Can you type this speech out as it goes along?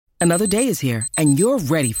Another day is here, and you're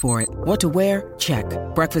ready for it. What to wear? Check.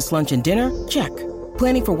 Breakfast, lunch, and dinner? Check.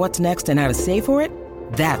 Planning for what's next and how to save for it?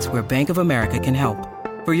 That's where Bank of America can help.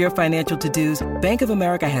 For your financial to-dos, Bank of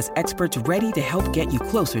America has experts ready to help get you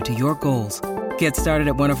closer to your goals. Get started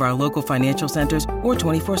at one of our local financial centers or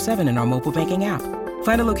 24/7 in our mobile banking app.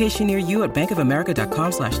 Find a location near you at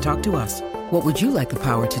bankofamerica.com/talktous. What would you like the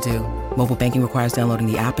power to do? Mobile banking requires downloading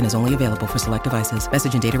the app and is only available for select devices.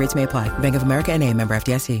 Message and data rates may apply. Bank of America N.A., member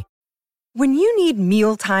FDIC. When you need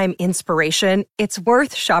mealtime inspiration, it's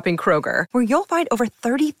worth shopping Kroger, where you'll find over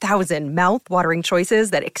 30,000 mouth-watering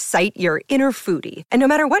choices that excite your inner foodie. And no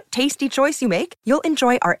matter what tasty choice you make, you'll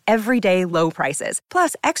enjoy our everyday low prices,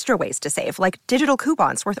 plus extra ways to save, like digital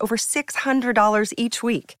coupons worth over $600 each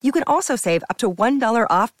week. You can also save up to $1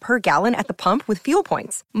 off per gallon at the pump with fuel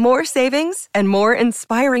points. More savings and more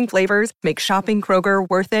inspiring flavors make shopping Kroger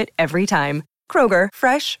worth it every time. Kroger,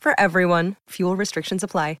 fresh for everyone. Fuel restrictions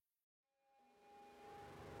apply.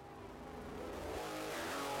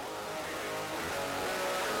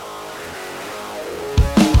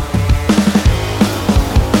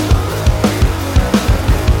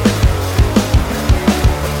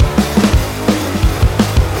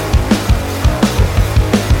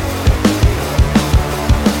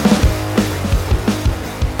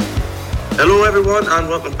 Hello everyone and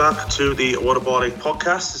welcome back to the Waterboarding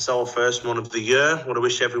Podcast. It's our first one of the year. I want to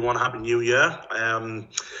wish everyone a happy new year. I'm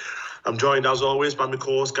joined as always by my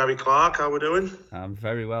co-host Gary Clark. How are we doing? I'm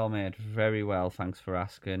very well, mate. Very well. Thanks for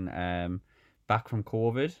asking. Back from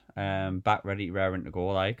COVID. Back ready, raring to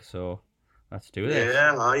go, so let's do this.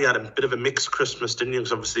 Yeah, you had a bit of a mixed Christmas, didn't you?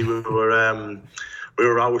 Because obviously we were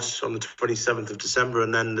out on the 27th of December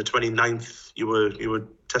and then the 29th you were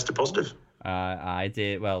tested positive. I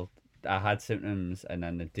did. Well, I had symptoms, and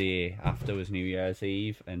then the day after was New Year's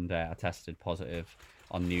Eve, and I tested positive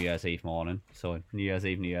on New Year's Eve morning. So New Year's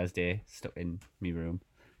Eve, New Year's Day, stuck in my room.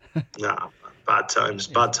 Nah, bad times.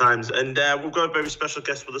 And we've got a very special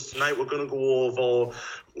guest with us tonight. We're going to go over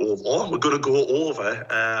the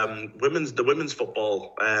women's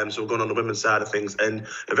football. So we're going on the women's side of things, and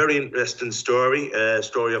a very interesting story. A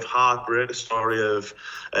story of heartbreak, a story of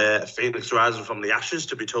Phoenix rising from the ashes.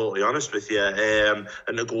 To be totally honest with you, and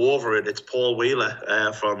to go over it, it's Paul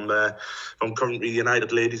Wheeler from Coventry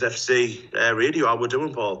United Ladies FC Radio. How we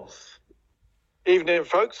doing, Paul? Evening,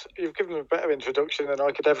 folks. You've given a better introduction than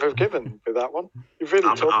I could ever have given with that one. You've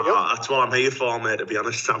really taught me up. That's what I'm here for, mate, to be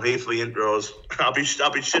honest. I'm here for the intros. I'll be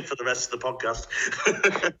shit for the rest of the podcast.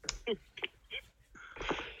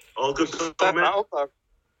 All good, mate?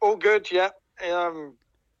 All good, yeah.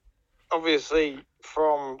 Obviously,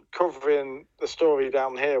 from covering the story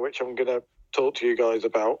down here, which I'm going to talk to you guys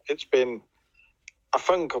about, it's been a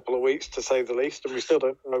fun couple of weeks, to say the least, and we still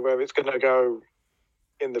don't know where it's going to go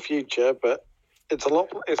in the future, but it's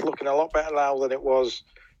looking a lot better now than it was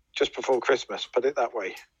just before Christmas, put it that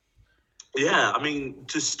way. Yeah, I mean,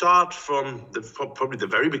 to start from probably the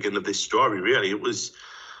very beginning of this story, really, it was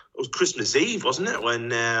Christmas Eve, wasn't it, when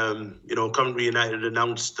Coventry United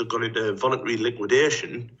announced they're going into voluntary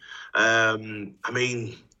liquidation. I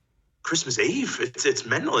mean, Christmas Eve, it's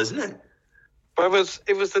mental, isn't it? Well,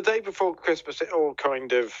 it was the day before Christmas. It all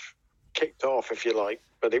kind of kicked off, if you like,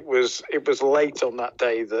 but it was late on that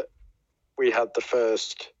day that we had the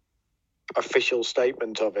first official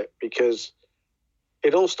statement of it, because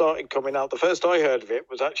it all started coming out. The first I heard of it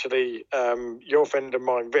was actually your friend of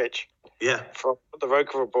mine, Rich, from the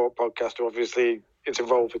Roker Report podcast, who obviously is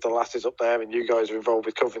involved with the lasses up there, and you guys are involved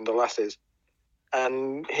with covering the lasses.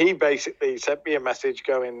 And he basically sent me a message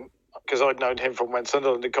going, because I'd known him from when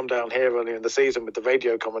Sunderland had come down here earlier in the season with the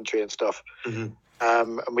radio commentary and stuff. Mm-hmm.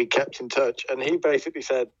 And we kept in touch. And he basically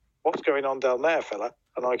said, "What's going on down there, fella?"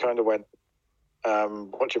 And I kind of went,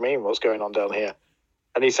 "What do you mean, what's going on down here?"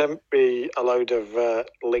 And he sent me a load of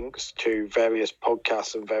links to various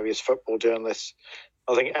podcasts and various football journalists.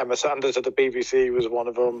 I think Emma Sanders at the BBC was one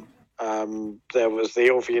of them. There was the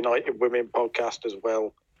Over United Women podcast as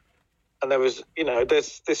well. And there was,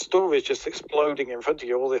 this story is just exploding in front of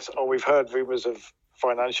you. All this, we've heard rumours of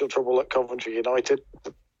financial trouble at Coventry United.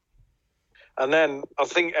 And then I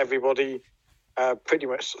think everybody pretty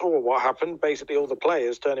much saw what happened. Basically, all the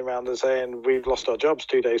players turning around and saying, "We've lost our jobs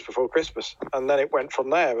 2 days before Christmas." And then it went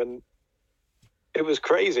from there. And it was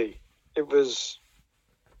crazy. It was...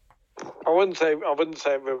 I wouldn't say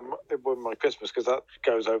it ruined my Christmas, because that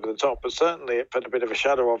goes over the top. But certainly it put a bit of a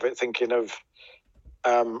shadow of it, thinking of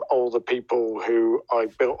all the people who I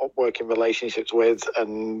built up working relationships with,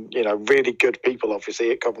 and really good people, obviously,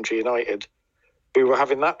 at Coventry United, who were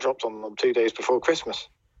having that dropped on them 2 days before Christmas.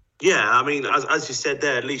 Yeah, I mean, as you said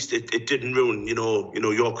there, at least it didn't ruin,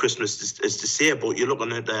 your Christmas as to say. But you're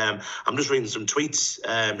looking at, I'm just reading some tweets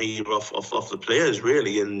here off the players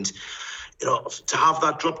really, and to have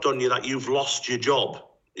that dropped on you that you've lost your job.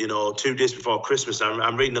 2 days before Christmas.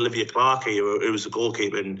 I'm reading Olivia Clark here, who was a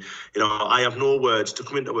goalkeeper, and I have no words to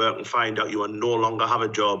come into work and find out you no longer have a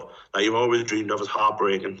job that you've always dreamed of. Is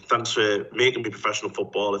heartbreaking. Thanks for making me a professional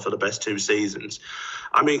footballer for the best 2 seasons.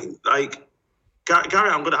 I mean, like, Gary,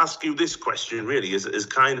 I'm going to ask you this question really is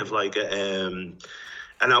kind of like an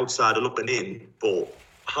outsider looking in, but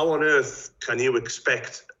how on earth can you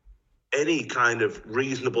expect any kind of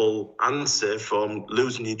reasonable answer from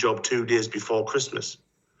losing your job 2 days before Christmas?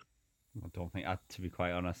 I don't think, to be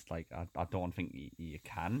quite honest, like I don't think you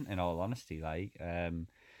can. In all honesty, like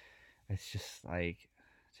it's just like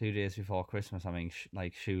 2 days before Christmas. I mean,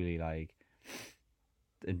 surely, like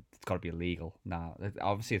it's got to be illegal. Nah,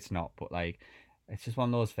 obviously it's not, but like it's just one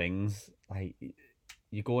of those things. Like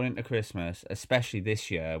you're going into Christmas, especially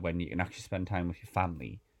this year when you can actually spend time with your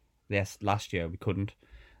family. Yes, last year we couldn't.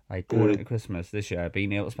 Like going into Christmas this year,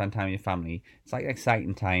 being able to spend time with your family, it's like an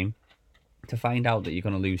exciting time. To find out that you're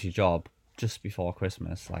going to lose your job just before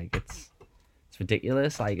Christmas, like it's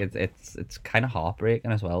ridiculous. Like it's kind of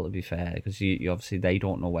heartbreaking as well, to be fair, because you obviously they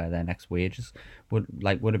don't know where their next wages would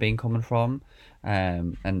have been coming from,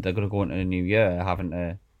 and they're going to go into the new year having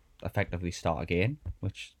to effectively start again,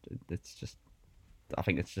 which I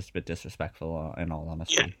think it's just a bit disrespectful in all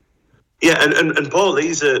honesty. Yeah, and Paul,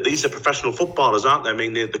 these are professional footballers, aren't they? I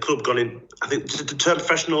mean, the club gone in. I think to turn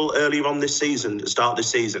professional earlier on this season, start this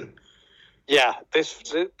season. Yeah,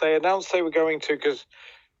 they announced they were going to, because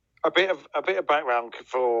a bit of background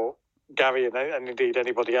for Gary and indeed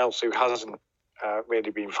anybody else who hasn't really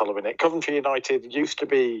been following it. Coventry United used to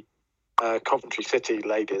be Coventry City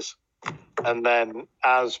Ladies, and then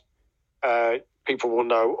as people will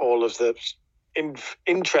know, all of the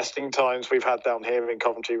interesting times we've had down here in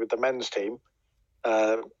Coventry with the men's team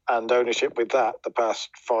and ownership with that the past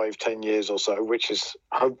 5-10 years or so, which is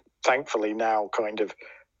thankfully now kind of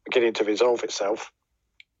beginning to resolve itself.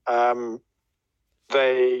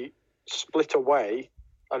 They split away.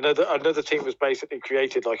 Another team was basically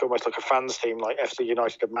created, like almost like a fans team, like FC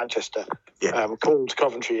United of Manchester, called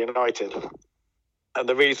Coventry United. And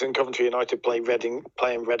the reason Coventry United play in red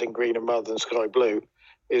and green and rather than sky blue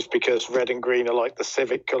is because red and green are like the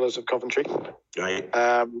civic colours of Coventry. Right.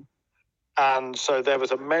 And so there was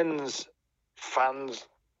a men's fans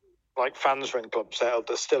run club set up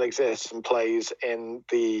that still exists and plays in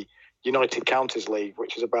the United Counties League,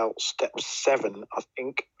 which is about step 7, I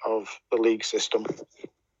think, of the league system.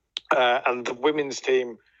 And the women's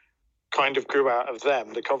team kind of grew out of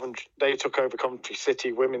them. They took over Coventry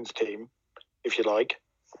City women's team, if you like,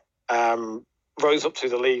 rose up to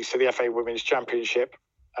the leagues, to the FA Women's Championship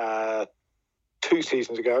 3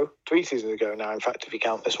 seasons ago now, in fact, if you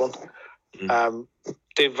count this one.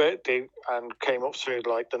 Did and came up through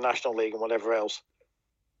like the National League and whatever else,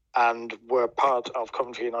 and were part of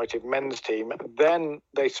Coventry United men's team. Then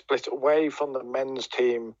they split away from the men's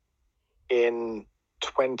team in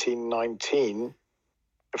 2019,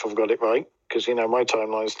 if I've got it right, because my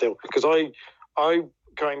timeline still, because I'm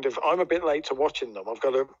a bit late to watching them. I've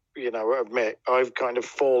got to admit I've kind of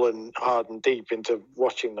fallen hard and deep into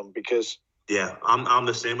watching them because I'm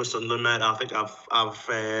the same with Sunderland, mate. I think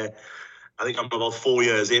I think I'm about 4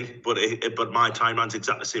 years in, but my timeline's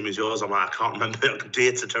exactly the same as yours. I can't remember.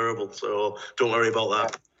 Dates are terrible, so don't worry about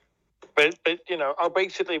that. But I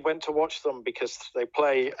basically went to watch them because they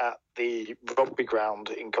play at the rugby ground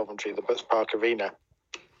in Coventry, the Butts Park Arena,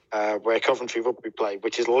 where Coventry Rugby play,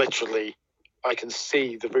 which is literally, I can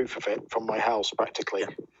see the roof of it from my house practically.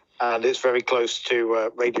 Yeah. And it's very close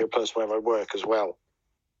to Radio Plus where I work as well,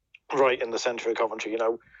 right in the centre of Coventry,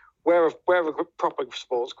 where a proper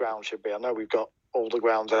sports ground should be. I know we've got all the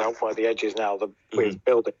grounds out by the edges now, the weird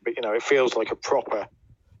building, but it feels like a proper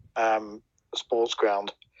sports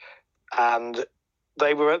ground. And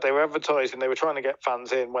they were advertising, they were trying to get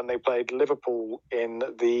fans in when they played Liverpool in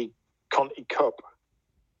the Conti Cup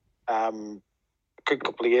a good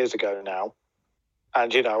couple of years ago now.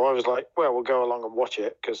 And I was like, well, we'll go along and watch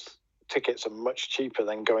it because tickets are much cheaper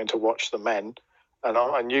than going to watch the men.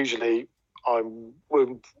 And usually I'm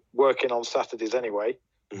working on Saturdays anyway,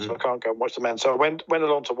 so I can't go and watch the men. So I went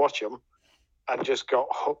along to watch them and just got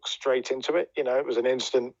hooked straight into it. It was an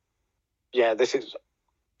instant, this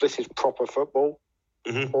is proper football,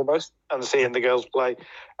 almost, and seeing the girls play.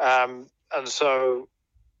 And so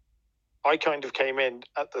I kind of came in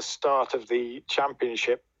at the start of the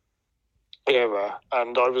championship era,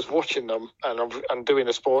 and I was watching them, and I'm doing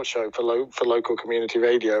a sports show for local community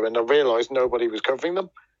radio, and I realised nobody was covering them.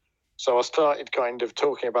 So I started kind of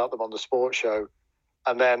talking about them on the sports show.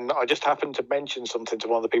 And then I just happened to mention something to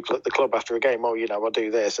one of the people at the club after a game. Oh, I do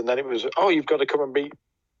this. And then it was, you've got to come and meet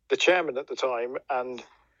the chairman at the time. And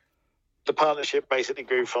the partnership basically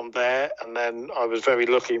grew from there. And then I was very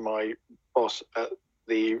lucky, my boss at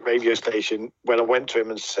the radio station, when I went to him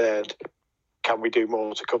and said, can we do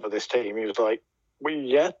more to cover this team? He was like, well,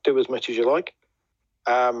 yeah, do as much as you like.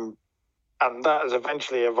 And that has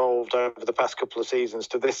eventually evolved over the past couple of seasons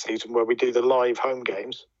to this season where we do the live home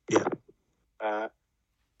games. Yeah.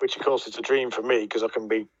 Which, of course, is a dream for me because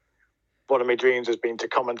one of my dreams has been to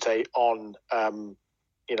commentate on, a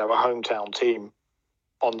hometown team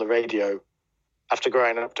on the radio after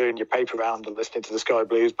growing up doing your paper round and listening to the Sky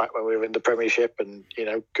Blues back when we were in the Premiership and,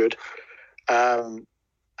 good. And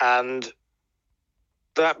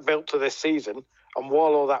that built to this season. And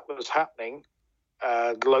while all that was happening,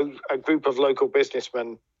 a group of local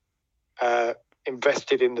businessmen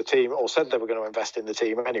invested in the team, or said they were going to invest in the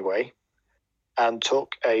team anyway, and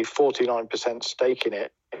took a 49% stake in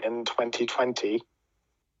it in 2020.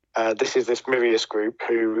 This is this Mirius group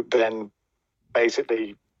who then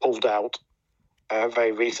basically pulled out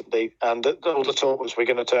very recently. And all the talk was we're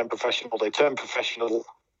going to turn professional. They turned professional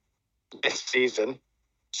this season,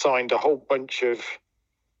 signed a whole bunch of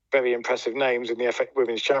very impressive names in the FA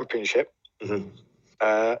Women's Championship. Mm-hmm.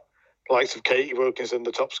 Likes of Katie Wilkinson,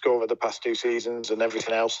 the top scorer of the past 2 seasons and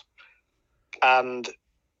everything else. And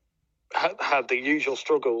had the usual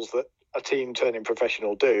struggles that a team turning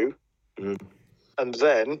professional do. Mm. And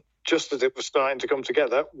then, just as it was starting to come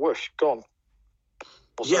together, whoosh, gone.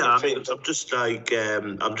 Yeah, I mean, I'm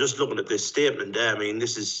just looking at this statement there. I mean,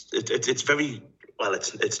 it's very, well,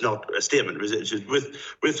 it's not a statement, is it? It's just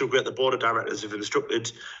with regret, the board of directors have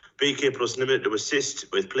instructed BK Plus Limited to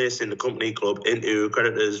assist with placing the company club into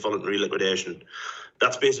creditors' voluntary liquidation.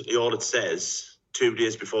 That's basically all it says. 2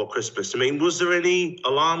 days before Christmas. I mean, was there any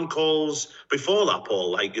alarm calls before that,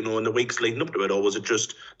 Paul? Like, in the weeks leading up to it, or was it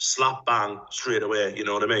just slap bang straight away? You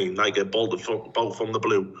know what I mean? Like a bolt from the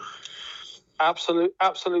blue.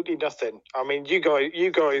 Absolutely nothing. I mean, you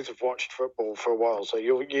guys have watched football for a while, so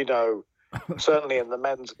you know. Certainly in the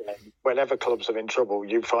men's game, whenever clubs are in trouble,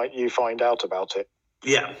 you find out about it.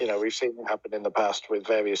 Yeah. We've seen it happen in the past with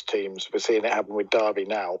various teams. We're seeing it happen with Derby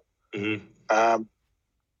now. Mm-hmm.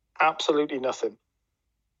 Absolutely nothing.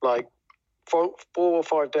 Like 4 or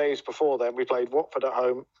 5 days before then, we played Watford at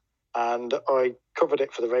home, and I covered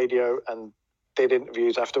it for the radio and did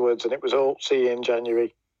interviews afterwards, and it was all see you in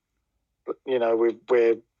January.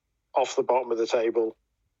 We're off the bottom of the table.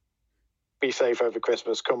 Be safe over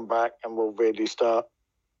Christmas. Come back, and we'll really start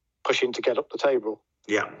pushing to get up the table.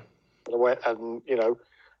 Yeah, and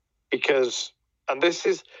because this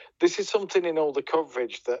is something in all the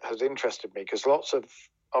coverage that has interested me, because lots of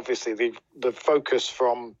obviously the focus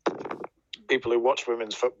from people who watch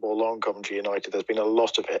women's football on Coventry United, there's been a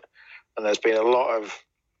lot of it, and there's been a lot of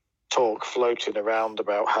talk floating around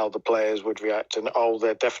about how the players would react, and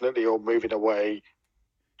they're definitely all moving away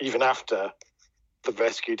even after the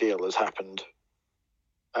rescue deal has happened.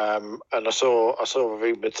 And I saw a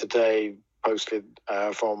rumour today posted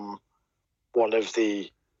from one of the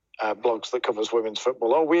blogs that covers women's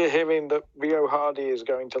football. We're hearing that Rio Hardy is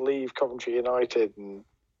going to leave Coventry United and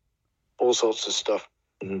all sorts of stuff.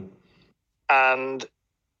 Mm-hmm. And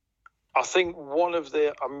I think one of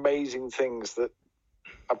the amazing things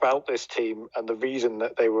about this team, and the reason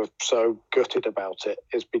that they were so gutted about it,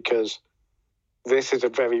 is because this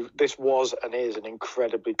was and is an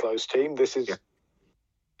incredibly close team. This is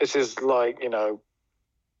like, I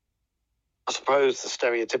suppose the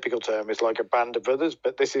stereotypical term is like a band of brothers,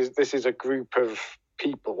 but this is a group of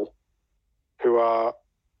people who are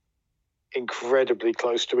incredibly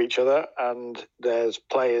close to each other, and there's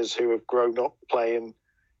players who have grown up playing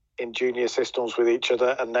in junior systems with each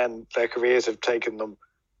other, and then their careers have taken them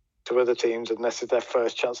to other teams, and this is their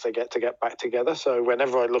first chance they get back together. So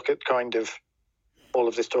whenever I look at kind of all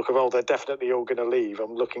of this talk of, they're definitely all going to leave,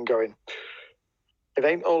 I'm looking going, it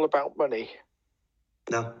ain't all about money.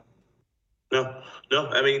 No.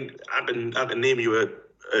 I mean, I can name you a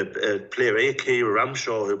player, Kira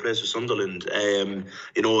Ramshaw, who plays for Sunderland.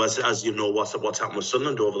 As you know, what's happened with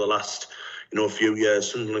Sunderland over the last few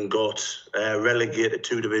years. Sunderland got relegated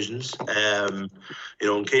 2 divisions. And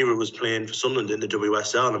Kira was playing for Sunderland in the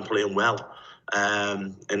WSL and playing well.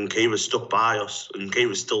 And Kira stuck by us, and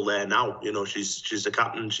Kira's still there now. She's the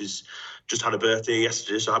captain. She's just had a birthday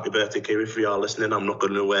yesterday, so happy birthday, Kira, if you are listening. I'm not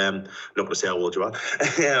going to say how old you are,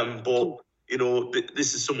 but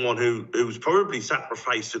this is someone who's probably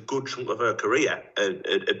sacrificed a good chunk of her career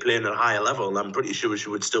at playing at a higher level, and I'm pretty sure she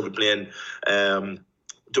would still be playing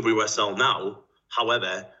WSL now.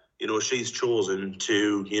 However, she's chosen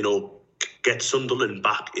to, get Sunderland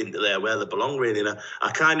back into there where they belong, really. And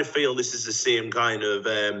I kind of feel this is the same kind of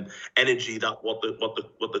energy that what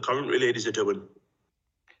the Coventry ladies are doing.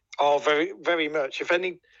 Oh, very, very much. If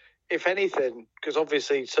anything, because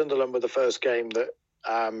obviously Sunderland were the first game that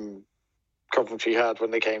Coventry had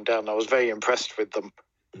when they came down. I was very impressed with them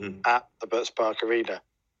at the Butts Park Arena.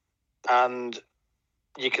 And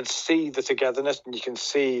you can see the togetherness, and you can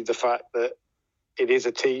see the fact that it is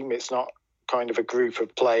a team. It's not kind of a group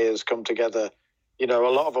of players come together. A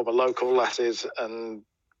lot of them are local lasses, and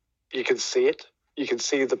you can see it. You can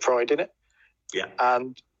see the pride in it. Yeah.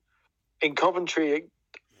 And in Coventry,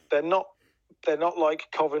 they're not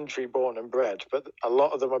like Coventry born and bred, but a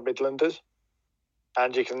lot of them are Midlanders.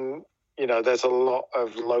 And you can, there's a lot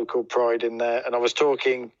of local pride in there. And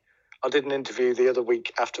I did an interview the other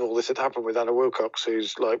week after all this had happened with Anna Wilcox,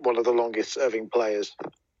 who's like one of the longest serving players.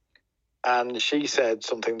 And she said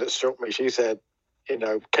something that struck me. She said,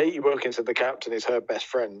 Katie Wilkinson, the captain, is her best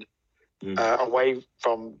friend away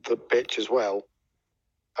from the pitch as well.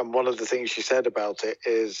 And one of the things she said about it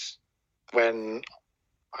is when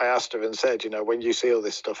I asked her and said, when you see all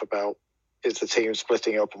this stuff about is the team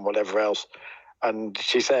splitting up and whatever else. And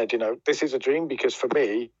she said, this is a dream because for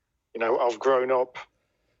me, I've grown up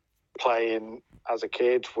playing as a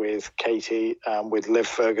kid with Katie and with Liv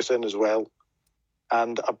Ferguson as well,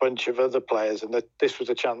 and a bunch of other players. And that this was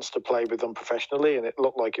a chance to play with them professionally, and it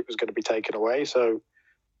looked like it was going to be taken away. So,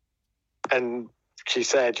 and she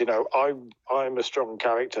said, I'm a strong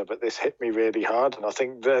character, but this hit me really hard. And I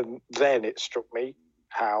think then it struck me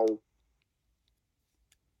how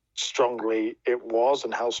strongly it was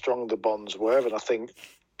and how strong the bonds were. And I think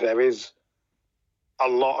there is a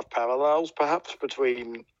lot of parallels perhaps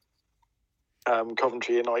between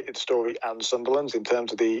Coventry United story and Sunderland's in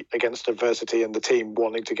terms of the against adversity and the team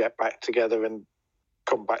wanting to get back together and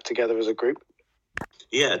come back together as a group.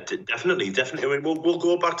 Yeah, definitely. I mean, we'll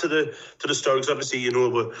go back to the story because obviously,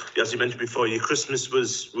 as you mentioned before, your Christmas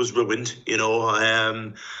was ruined,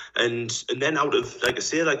 and then out of, like I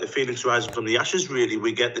say, like the phoenix rising from the ashes, really,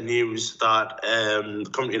 we get the news that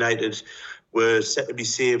Coventry United were set to be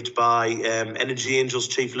saved by Energy Angels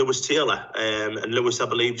chief Lewis Taylor, and Lewis, I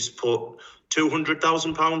believe, has put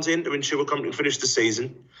 £200,000 in to ensure Coventry finish the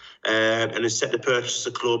season, and is set to purchase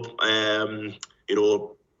a club,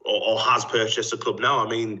 or has purchased a club now. I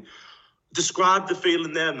mean, describe the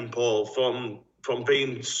feeling then, Paul, from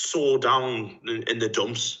being so down in the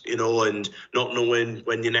dumps, and not knowing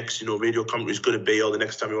when your next, Radio Coventry is going to be, or the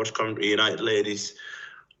next time you watch Coventry United ladies,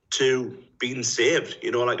 to being saved.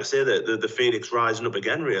 Like I say, the phoenix rising up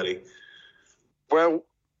again, really. Well,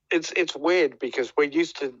 it's weird because we're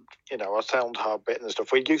used to, I sound hard-bitten and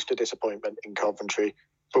stuff. We're used to disappointment in Coventry,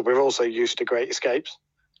 but we're also used to great escapes.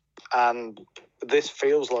 And this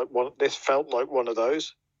felt like one of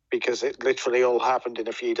those because it literally all happened in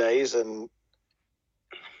a few days. And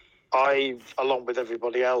I, along with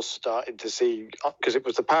everybody else, started to see, because it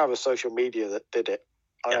was the power of social media that did it.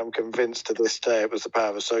 I am convinced to this day it was the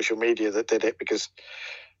power of social media that did it because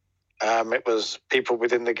it was people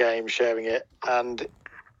within the game sharing it. And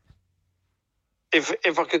if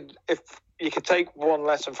you could take one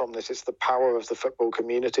lesson from this, it's the power of the football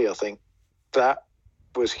community. I think that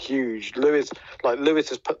was huge. Lewis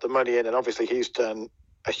has put the money in, and obviously he's done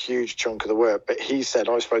a huge chunk of the work. But he said,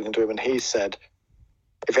 I've spoken to him, and he said,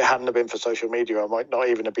 if it hadn't have been for social media, I might not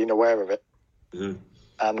even have been aware of it. Mm-hmm.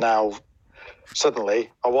 And now,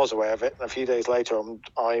 suddenly, I was aware of it. And a few days later,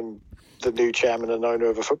 I'm the new chairman and owner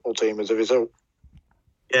of a football team as a result.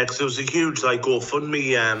 Yeah, because there was a huge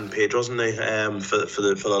GoFundMe page, wasn't there, for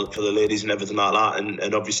the ladies and everything like that.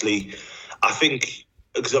 And obviously, I think,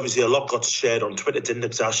 because obviously a lot got shared on Twitter, didn't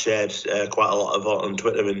it? Because I shared quite a lot of it on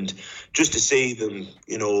Twitter, and just to see them,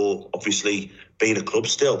 obviously being a club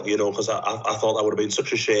still, because I thought that would have been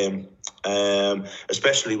such a shame,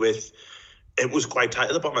 especially with. It was quite tight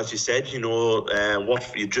at the bottom, as you said.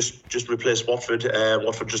 Watford, you just replaced Watford.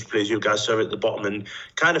 Watford just replaced you guys, sorry, at the bottom, and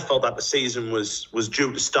kind of felt that the season was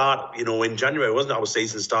due to start, in January, wasn't it? Our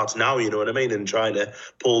season starts now, you know what I mean, and trying to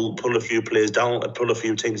pull a few players down, pull a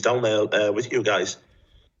few teams down there with you guys.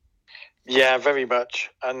 Yeah, very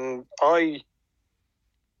much, and I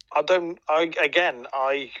am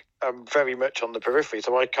very much on the periphery,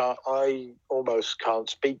 so I almost can't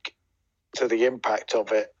speak to the impact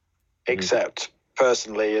of it. Except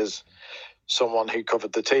personally as someone who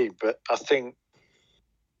covered the team. But I think,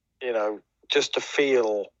 just to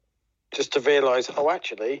realise,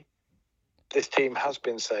 actually, this team has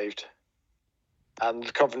been saved.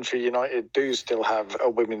 And Coventry United do still have a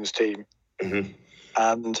women's team. Mm-hmm.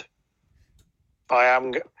 And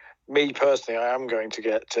me personally, I am going to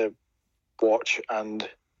get to watch and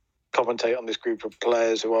commentate on this group of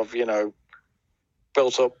players who have,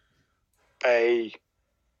 built up a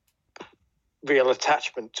real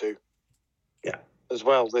attachment to. Yeah. As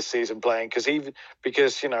well this season playing, because even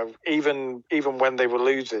when they were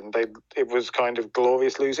losing, it was kind of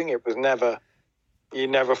glorious losing. It was never, you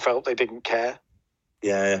never felt they didn't care.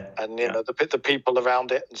 Yeah. And the people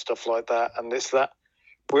around it and stuff like that. And it's that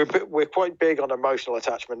we're quite big on emotional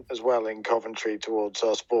attachment as well in Coventry towards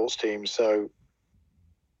our sports teams. So,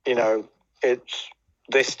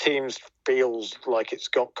 this team feels like it's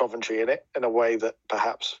got Coventry in it in a way that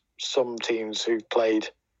perhaps some teams who've played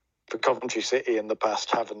for Coventry City in the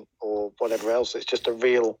past haven't, or whatever else. It's just a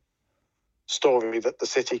real story that the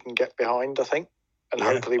city can get behind, I think, and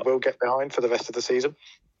hopefully will get behind for the rest of the season.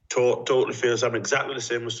 Totally feels I'm exactly the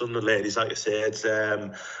same with Sunderland ladies. Like I say, it's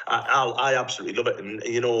I absolutely love it, and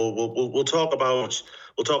we'll talk about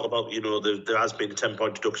there has been a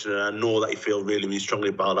 10-point deduction, and I know that you feel really, really strongly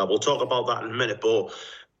about that. We'll talk about that in a minute, but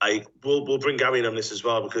we'll bring Gary in on this as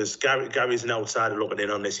well, because Gary's an outsider looking in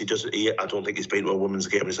on this. I don't think he's been to a women's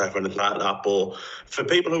game in his life or anything like that. But for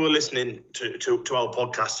people who are listening to our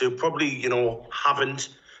podcast who probably haven't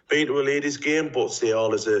been to a ladies game, but say,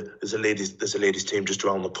 there's a ladies team just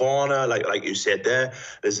around the corner, like you said there.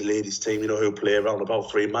 There's a ladies team who play around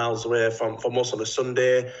about 3 miles away from us on a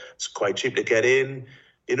Sunday. It's quite cheap to get in.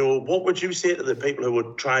 What would you say to the people who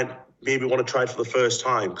would maybe want to try it for the first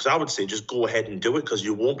time? Because I would say just go ahead and do it, because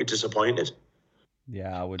you won't be disappointed.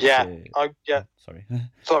 Yeah, I would. Say... Sorry.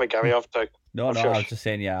 Sorry, Gary. I've taken. No, I was just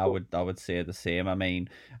saying. Yeah, I would say the same. I mean,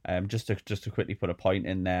 just to quickly put a point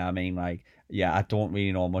in there. I mean, I don't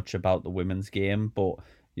really know much about the women's game, but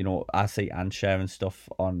I see Anne sharing stuff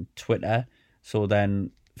on Twitter. So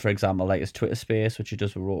then, for example, like his Twitter space, which he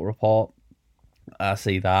does with Rotor Report, I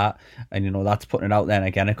see that, and that's putting it out there. And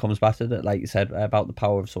again, it comes back to that, like you said, about the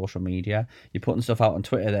power of social media. You're putting stuff out on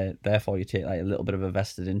Twitter, therefore you take like a little bit of a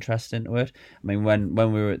vested interest into it. I mean, when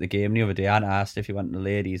we were at the game the other day, Anna asked if you went to the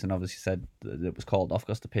ladies, and obviously said that it was called off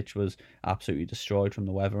because the pitch was absolutely destroyed from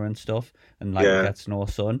the weather and stuff, and it gets no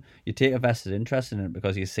sun. You take a vested interest in it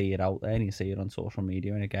because you see it out there and you see it on social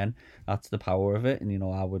media, and again, that's the power of it. And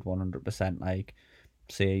I would 100%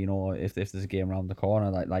 say, if there's a game around the corner,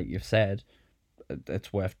 like you've said,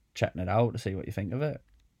 it's worth checking it out to see what you think of it.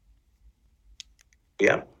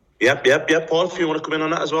 Yeah. Paul, if you want to come in on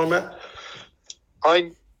that as well, mate.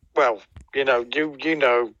 I'm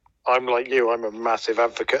like you. I'm a massive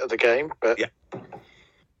advocate of the game, but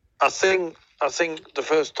I think the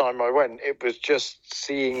first time I went, it was just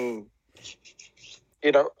seeing,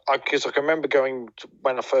 because I can remember going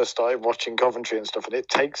when I first started watching Coventry and stuff, and it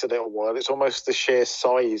takes a little while. It's almost the sheer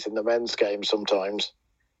size in the men's game sometimes.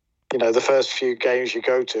 The first few games you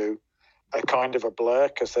go to are kind of a blur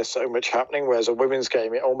because there's so much happening, whereas a women's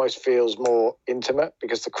game, it almost feels more intimate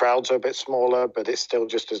because the crowds are a bit smaller, but it's still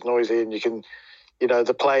just as noisy, and you can,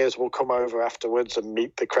 the players will come over afterwards and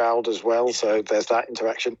meet the crowd as well, so there's that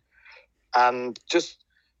interaction. And just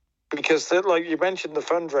because, like you mentioned, the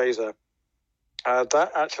fundraiser,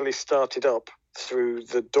 that actually started up through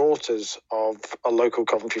the daughters of a local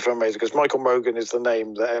Coventry fundraiser, because Michael Mogan is the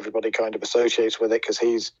name that everybody kind of associates with it, because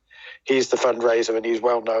he's the fundraiser and he's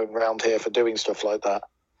well known around here for doing stuff like that.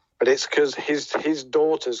 But it's because his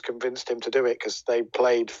daughters convinced him to do it because they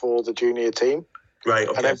played for the junior team. Right.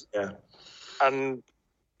 Okay. And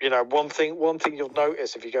one thing you'll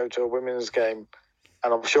notice if you go to a women's game,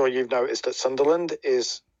 and I'm sure you've noticed at Sunderland,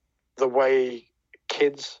 is the way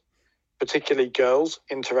kids, particularly girls,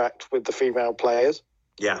 interact with the female players.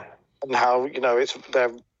 Yeah. And how,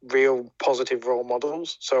 they're real positive role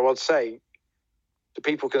models. So I'd say to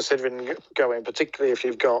people considering going, particularly if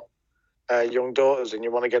you've got young daughters and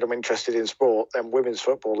you want to get them interested in sport, then women's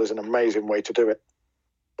football is an amazing way to do it.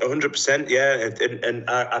 100%, yeah, and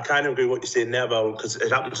I kind of agree with what you're saying there, about because it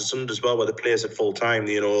happened to Sunderland as well, where the players at full time.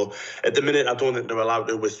 At the minute, I don't think they're allowed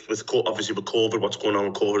to with obviously with COVID, what's going on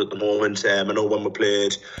with COVID at the moment. I know when we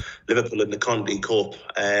played Liverpool in the Conti Cup,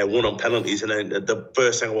 won on penalties, and then the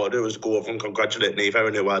first thing I want to do was go over and congratulate Niamh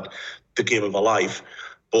Erin, who had the game of her life.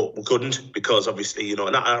 But we couldn't because obviously,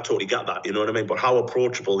 and I totally get that, you know what I mean? But how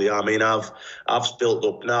approachable they are. I mean, I've built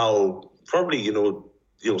up now probably,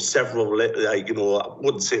 several, I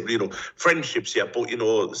wouldn't say, friendships yet,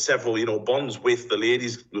 but, several, bonds with the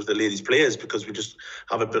ladies players, because we just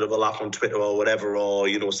have a bit of a laugh on Twitter or whatever, or,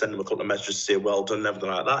 send them a couple of messages to say, well done, and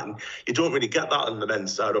everything like that. And you don't really get that on the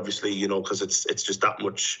men's side, obviously, because it's just that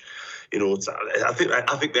much,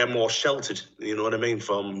 I think they're more sheltered, you know what I mean,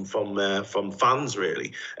 from fans,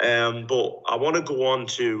 really. But I want to go on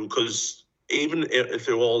to, because even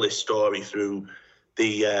through all this story, through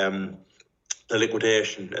the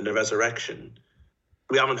liquidation and the resurrection,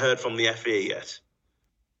 we haven't heard from the FA yet.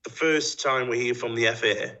 The first time we hear from the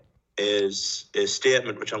FA is a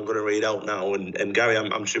statement which I'm going to read out now, and Gary,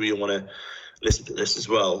 I'm sure you want to listen to this as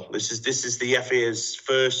well. This is the FA's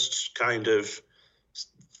first kind of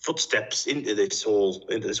footsteps into this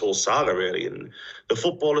whole saga, really. And the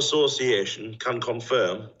Football Association can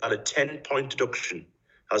confirm that a 10-point deduction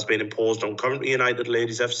has been imposed on Coventry United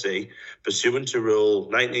Ladies FC pursuant to Rule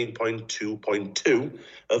 19.2.2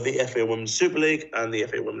 of the FA Women's Super League and the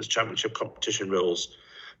FA Women's Championship competition rules.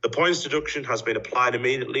 The points deduction has been applied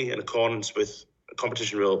immediately in accordance with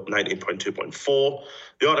Competition Rule 19.2.4.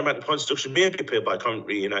 The automatic points deduction may be paid by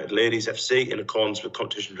Coventry United Ladies FC in accordance with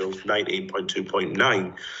Competition Rule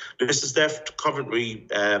 19.2.9. This is left Coventry,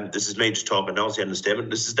 this is me just talking now, it's the end of the statement.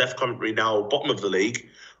 This is left Coventry now bottom of the league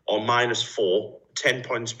on -4, 10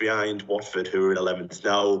 points behind Watford, who are in 11th.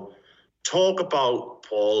 Now, talk about,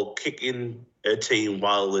 Paul, kicking a team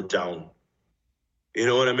while they're down. You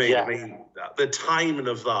know what I mean? Yeah. I mean, the timing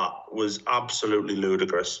of that was absolutely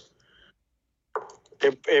ludicrous.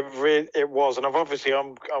 It was, and I'm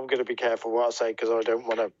going to be careful what I say because I don't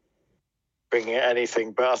want to bring in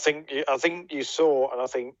anything. But I think you saw, and I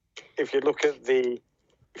think if you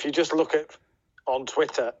just look at on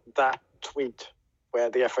Twitter that tweet where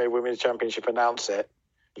the FA Women's Championship announced it.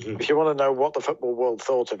 Mm-hmm. If you want to know what the football world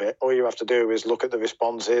thought of it, all you have to do is look at the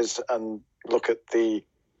responses and look at the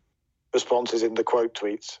responses in the quote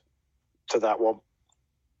tweets to that one.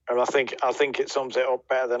 And I think it sums it up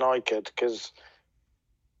better than I could, because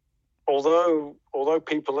although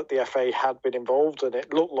people at the FA had been involved and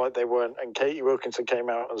it looked like they weren't, and Katie Wilkinson came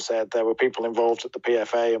out and said there were people involved at the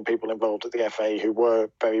PFA and people involved at the FA who were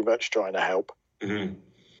very much trying to help. Mm-hmm.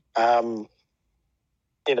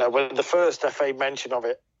 When the first FA mention of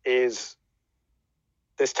it is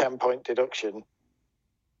this 10-point deduction,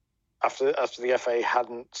 after the FA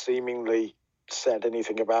hadn't seemingly said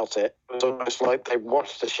anything about it, it was almost like they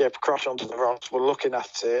watched the ship crash onto the rocks, were looking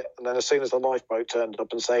at it, and then as soon as the lifeboat turned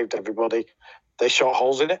up and saved everybody, they shot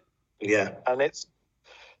holes in it. Yeah. And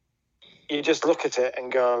you just look at it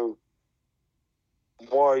and go,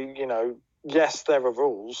 why, yes, there are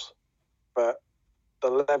rules, but the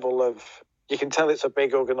level of, you can tell it's a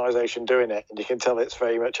big organisation doing it, and you can tell it's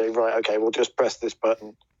very much right, okay, we'll just press this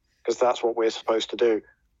button because that's what we're supposed to do.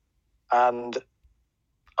 And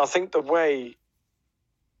I think the way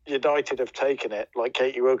United have taken it, like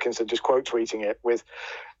Katie Wilkinson just quote tweeting it with,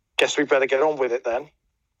 guess we better get on with it then.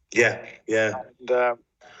 Yeah. And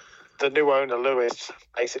the new owner, Lewis,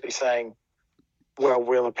 basically saying, well,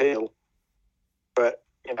 we'll appeal, but,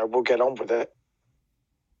 we'll get on with it.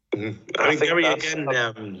 Mm-hmm. I mean, Gary, again,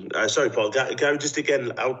 sorry, Paul, Gary, just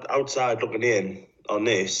again, outside looking in on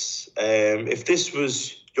this, if this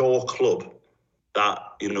was your club that,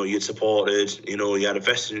 you'd supported, you had a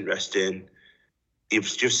vested interest in, you've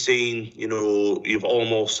just seen, you've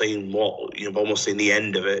almost seen the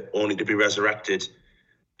end of it, only to be resurrected,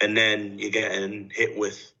 and then you're getting hit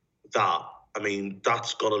with that. I mean,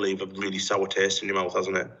 that's got to leave a really sour taste in your mouth,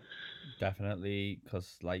 hasn't it? Definitely,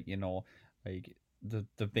 because,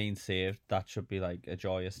 they've been saved. That should be a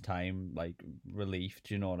joyous time, relief.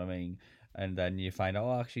 Do you know what I mean? And then you find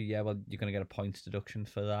out, actually, yeah, well, you're going to get a points deduction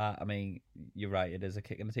for that. I mean, you're right, it is a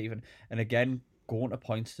kick in the teeth. And again, going to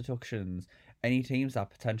points deductions, any teams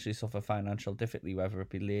that potentially suffer financial difficulty, whether it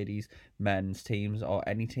be ladies, men's teams, or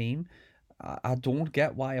any team, I don't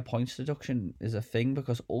get why a points deduction is a thing,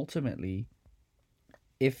 because ultimately,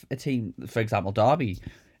 if a team, for example, Derby,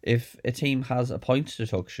 if a team has a points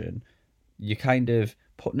deduction, you're kind of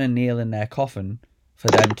putting a nail in their coffin for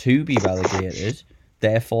them to be relegated.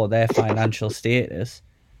 Therefore, their financial status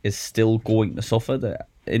is still going to suffer. That,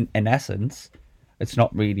 in essence, it's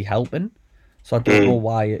not really helping. So I don't know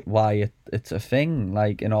why it's a thing.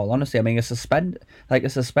 In all honesty, I mean, a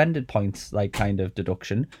suspended points kind of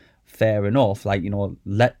deduction, fair enough.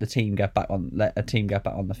 Let a team get back on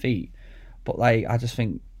the feet. But I just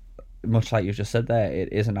think, much like you just said there,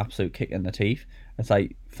 it is an absolute kick in the teeth. It's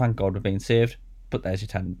thank God we're being saved, but there's your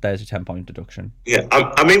 10-point deduction. Yeah,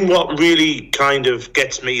 I mean, what really kind of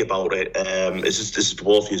gets me about it is this is for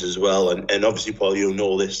both of you as well, and obviously, Paul, you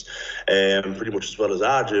know this pretty much as well as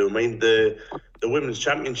I do. I mean, the Women's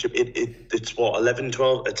Championship, it's what, 11,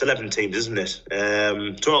 12? It's 11 teams, isn't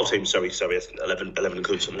it? 12 teams, sorry, 11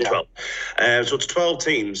 includes something, 12. So it's 12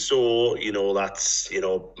 teams, so, that's,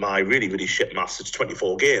 my really, really shit maths, it's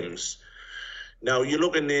 24 games. Now, you're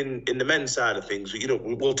looking in the men's side of things,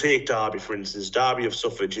 we'll take Derby, for instance. Derby have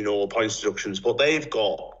suffered, points deductions, but they've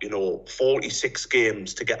got, 46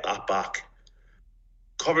 games to get that back.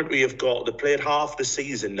 Coventry have they played half the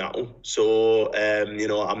season now, so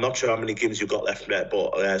I'm not sure how many games you've got left yet,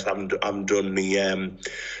 but I haven't done the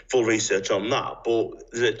full research on that.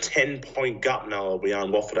 But there's a 10-point gap now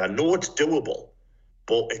behind Watford. I know it's doable,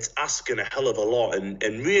 but it's asking a hell of a lot. And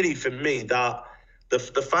really, for me, that the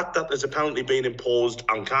fact that there's a penalty being imposed,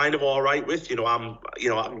 I'm kind of all right with. I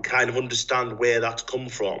can kind of understand where that's come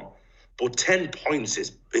from, but 10 points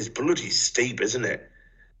is bloody steep, isn't it?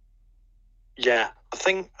 Yeah, I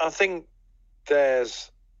think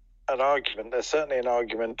there's an argument. There's certainly an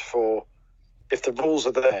argument for, if the rules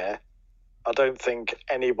are there, I don't think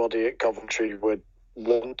anybody at Coventry would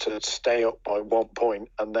want to stay up by 1 point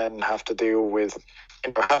and then have to deal with,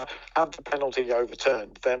 have the penalty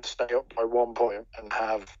overturned, then stay up by 1 point and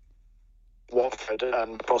have Watford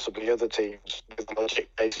and possibly other teams with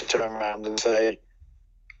logic to turn around and say,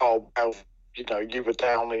 oh, well, you were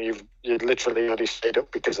down and you literally only stayed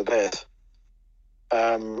up because of this.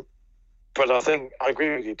 But I think I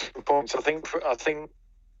agree with you. 2 points. I think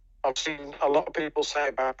I've seen a lot of people say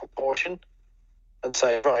about proportion and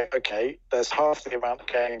say, right, okay, there's half the amount of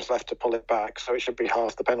games left to pull it back, so it should be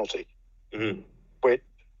half the penalty. Mm-hmm.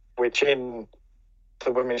 Which in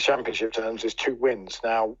the Women's Championship terms is 2 wins.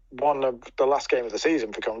 Now, one of the last game of the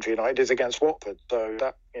season for Coventry United is against Watford, so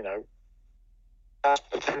that that's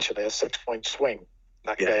potentially a 6-point swing,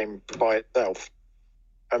 that game by itself.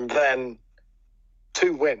 And then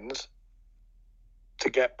 2 wins to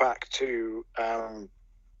get back to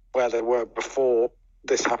where they were before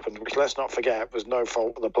this happened, which, let's not forget, was no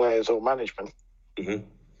fault of the players or management. Mm-hmm.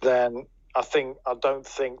 Then I don't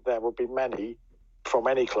think there would be many from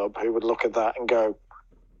any club who would look at that and go,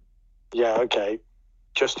 yeah, okay,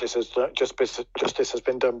 justice has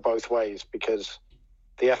been done both ways, because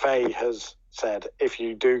the FA has said if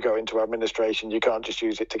you do go into administration, you can't just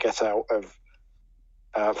use it to get out of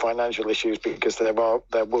financial issues, because there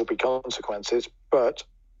will be consequences. But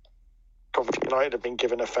Coventry United have been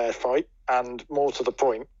given a fair fight, and more to the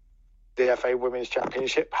point, the FA Women's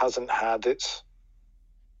Championship hasn't had its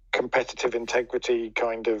competitive integrity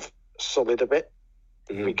kind of solid a bit.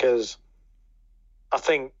 Mm-hmm. Because I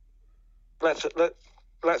think let's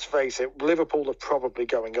face it, Liverpool are probably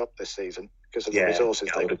going up this season because of the resources.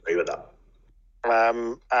 I would agree with that.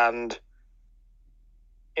 And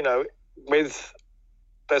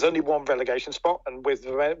there's only one relegation spot, and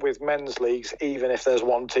with men's leagues, even if there's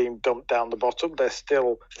one team dumped down the bottom, there's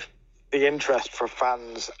still the interest for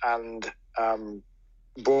fans and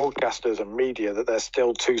broadcasters and media that there's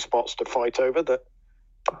still 2 spots to fight over that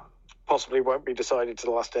possibly won't be decided to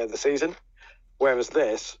the last day of the season. Whereas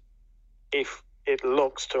this, if it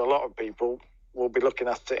looks to a lot of people, will be looking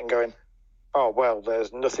at it and going, oh, well,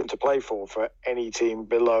 there's nothing to play for any team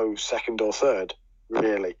below 2nd or 3rd,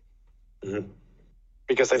 really. Mm-hmm.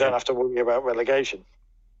 Because they don't have to worry about relegation.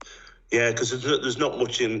 Yeah, because there's not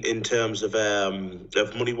much in terms of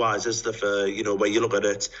money wise, is there? For where you look at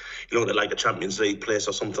it, you look at like a Champions League place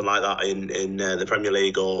or something like that in the Premier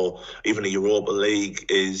League or even a Europa League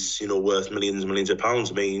is worth millions and millions of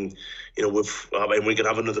pounds. I mean, we could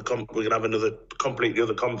have another completely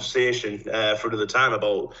other conversation for another time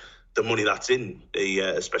about the money that's in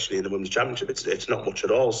especially in the Women's Championship. It's not much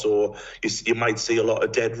at all. So you might see a lot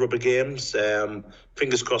of dead rubber games.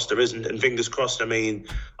 Fingers crossed there isn't, and fingers crossed. I mean,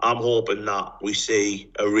 I'm hoping that we see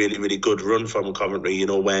a really, really good run from Coventry.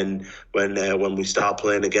 When we start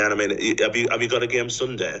playing again. I mean, have you got a game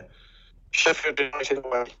Sunday? Sheffield United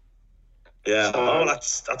away. Yeah,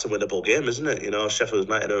 that's a winnable game, isn't it? Sheffield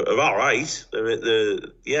United are all right.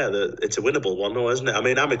 It's a winnable one, though, isn't it? I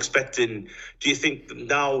mean, I'm expecting. Do you think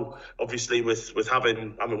now, obviously, with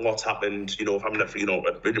having what's happened, having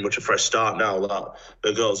pretty much a fresh start now, that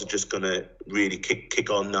the girls are just going to really kick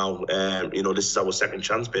on now? This is our second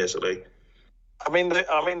chance, basically. I mean,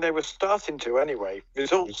 they were starting to anyway.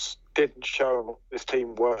 Results didn't show this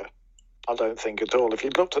team were. I don't think at all. If you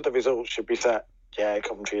looked at the results, should be set. Yeah,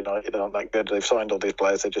 Coventry United aren't that good. They've signed all these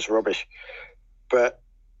players. They're just rubbish. But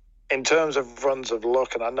in terms of runs of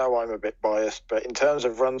luck, and I know I'm a bit biased, but in terms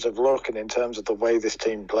of runs of luck and in terms of the way this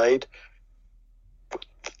team played,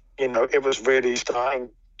 it was really starting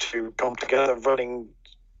to come together, running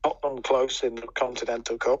Tottenham close in the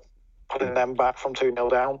Continental Cup, putting them back from 2-0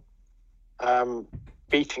 down,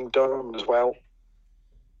 beating Durham as well.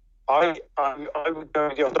 I would go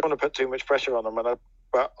with you. I don't want to put too much pressure on them,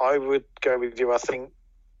 but I would go with you. I think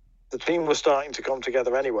the team was starting to come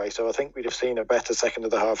together anyway, so I think we'd have seen a better second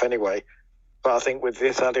of the half anyway. But I think with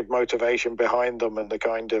this added motivation behind them and the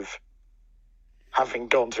kind of having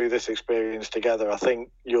gone through this experience together, I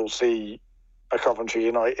think you'll see a Coventry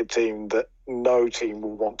United team that no team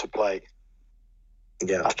will want to play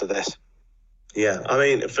after this. Yeah, I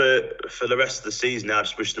mean, for the rest of the season, I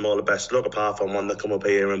just wish them all the best luck. Apart from when they come up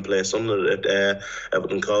here and play Sunderland at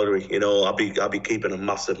Everton Calgary, I'll be keeping a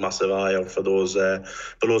massive eye out for those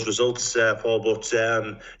results, Paul. But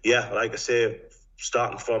yeah, like I say,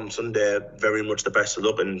 starting from Sunday, very much the best of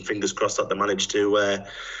luck, and fingers crossed that they manage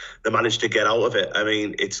to get out of it. I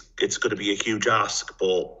mean, it's going to be a huge ask,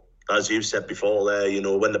 but as you said before there,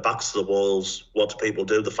 when the back's to the walls, what do people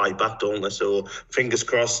do? They fight back, don't they? So fingers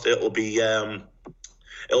crossed it'll be a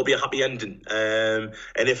happy ending. And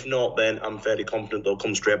if not, then I'm fairly confident they'll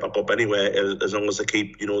come straight back up anyway, as long as they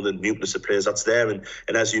keep, the muteness of players that's there. And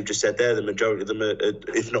as you've just said there, the majority of them,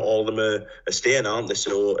 if not all of them, are staying, aren't they?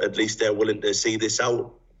 So at least they're willing to see this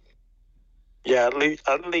out. Yeah,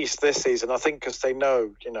 at least this season, I think, because they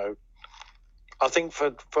know, I think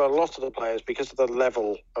for a lot of the players, because of the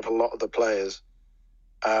level of a lot of the players,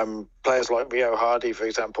 players like Rio Hardy, for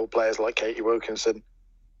example, players like Katie Wilkinson,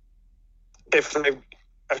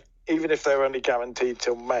 even if they're only guaranteed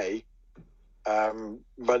till May,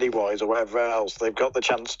 money-wise or whatever else, they've got the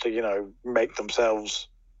chance to, make themselves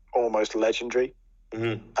almost legendary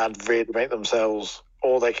and really make themselves,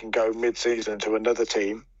 or they can go mid-season to another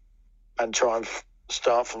team and try and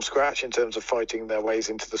start from scratch in terms of fighting their ways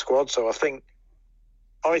into the squad. So I think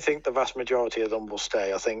the vast majority of them will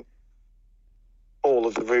stay. I think all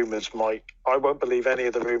of the rumours I won't believe any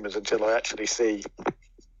of the rumours until I actually see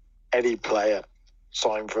any player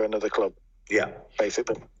sign for another club. Yeah.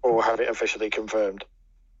 Basically, or have it officially confirmed.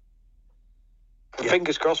 Yeah.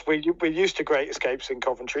 Fingers crossed, we're used to great escapes in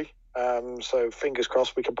Coventry. So fingers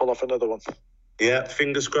crossed we can pull off another one. Yeah,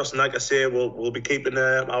 fingers crossed. And like I say, we'll be keeping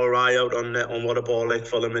our eye out on what a ball like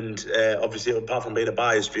Fulham. And obviously, apart from being a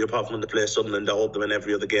biased view, apart from when they play Sunderland, I hope they win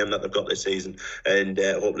every other game that they've got this season, and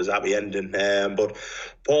hope there's a happy ending. But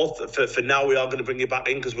Paul, for now, we are going to bring you back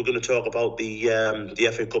in because we're going to talk about the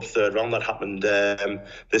FA Cup third round that happened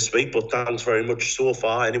this week. But thanks very much so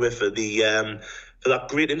far, anyway, for that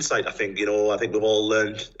great insight. I think we've all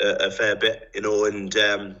learned a fair bit, and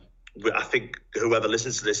I think whoever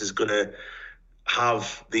listens to this is going to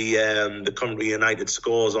have the Coventry United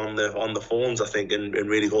scores on the phones, I think, and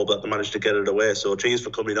really hope that they manage to get it away. So cheers for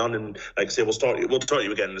coming on, and like I say, we'll talk to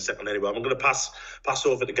you again in a second anyway. I'm going to pass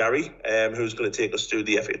over to Gary, who's going to take us through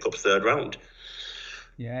the FA Cup third round.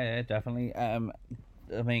 Yeah, definitely. I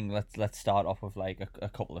mean, let's start off with like a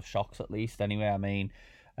couple of shocks at least. Anyway, I mean,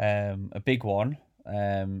 a big one.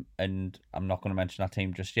 And I'm not going to mention that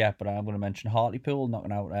team just yet, but I'm going to mention Hartlepool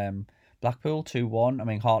knocking out Blackpool 2-1. I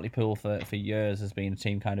mean, Hartlepool for years has been a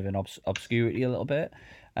team kind of in obscurity a little bit.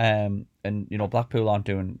 And, Blackpool aren't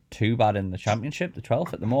doing too bad in the Championship, the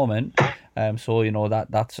 12th at the moment. So,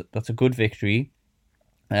 that's a good victory.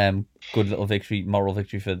 Good little victory, moral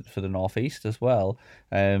victory for the North East as well.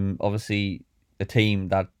 Obviously, a team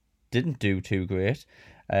that didn't do too great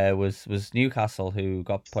was Newcastle, who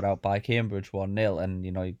got put out by Cambridge 1-0. And,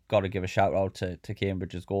 you got to give a shout out to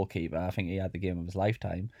Cambridge's goalkeeper. I think he had the game of his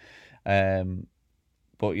lifetime.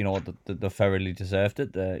 But they thoroughly deserved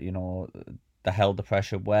it. They held the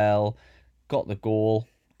pressure well, got the goal,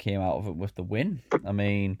 came out of it with the win. I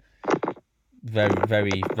mean, very,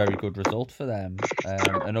 very, very good result for them.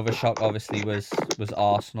 Another shock, obviously, was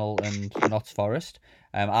Arsenal and Notts Forest.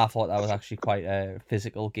 I thought that was actually quite a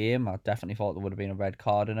physical game. I definitely thought there would have been a red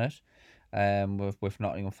card in it. With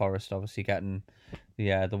Nottingham Forest obviously getting the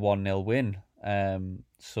 1-0 win.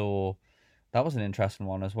 So that was an interesting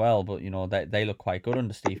one as well, but they look quite good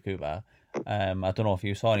under Steve Cooper. I don't know if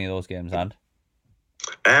you saw any of those games, And.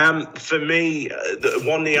 For me, the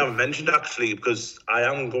one I haven't mentioned actually, because I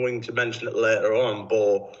am going to mention it later on,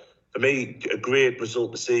 but for me, a great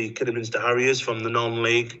result to see Kidderminster Harriers from the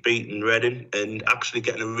non-league beating Reading and actually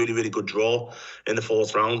getting a really, really good draw in the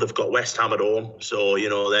fourth round. They've got West Ham at home, so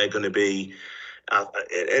they're going to be.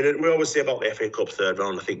 And we always say about the FA Cup third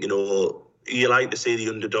round, I think you like to see the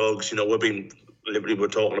underdogs. We're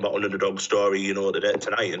talking about an underdog story, today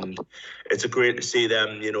tonight, and it's great to see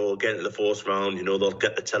them, getting to the fourth round. They'll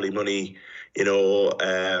get the telly money. They'll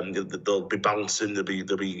be bouncing. There'll be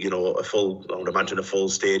a full. I would imagine a full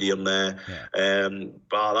stadium there. Yeah.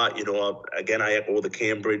 Bar that, again, I echo the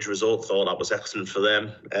Cambridge result. Thought that was excellent for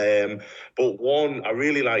them. But one I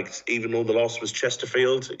really liked, even though the loss was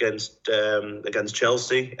Chesterfield against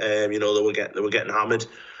Chelsea. They were getting hammered,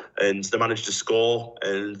 and they managed to score,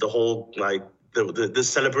 and the whole they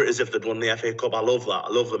celebrate as if they'd won the FA Cup. I love that. I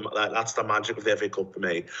love them. That's the magic of the FA Cup for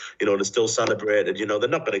me. They're still celebrated. They're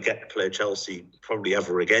not going to get to play Chelsea probably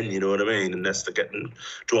ever again. You know what I mean? Unless they're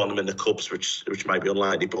drawing them in the cups, which might be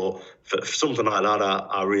unlikely. But for something like that,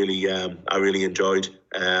 I really enjoyed.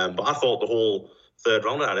 But I thought the whole third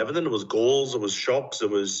round. It had everything. There was goals, there was shocks, there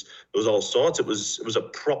was all sorts. It was a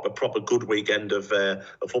proper good weekend of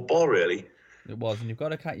football, really. It was, and you've got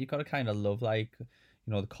to kind of love, like,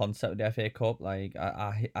 the concept of the FA Cup. Like,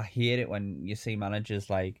 I hate it when you see managers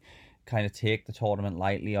like kind of take the tournament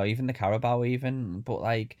lightly, or even the Carabao even. But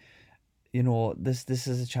like, this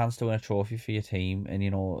is a chance to win a trophy for your team,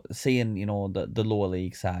 and seeing the lower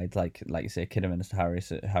league sides like you say Kidderminster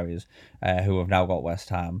Harriers, who have now got West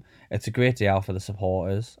Ham. It's a great day out for the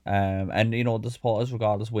supporters, and the supporters,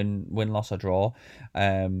 regardless win loss or draw,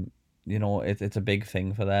 it's a big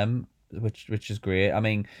thing for them, which is great. I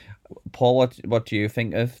mean, Paul, what do you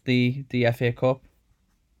think of the FA Cup?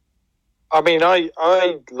 I mean, I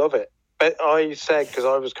love it. But I said, because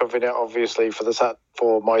I was covering it obviously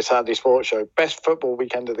for my Saturday sports show, best football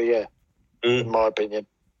weekend of the year, in my opinion.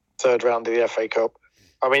 Third round of the FA Cup.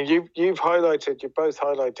 I mean, you both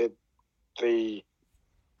highlighted the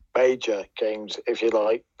major games, if you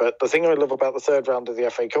like. But the thing I love about the third round of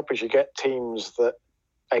the FA Cup is you get teams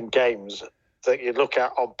and games that you look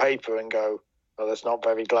at on paper and go, well, that's not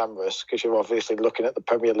very glamorous, because you're obviously looking at the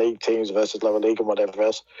Premier League teams versus lower league and whatever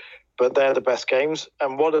else. But they're the best games.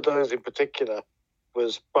 And one of those in particular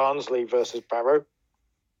was Barnsley versus Barrow,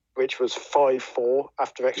 which was 5-4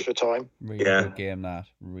 after extra time. Really good game, that.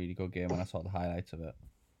 Really good game when I saw the highlights of it.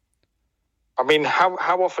 I mean, how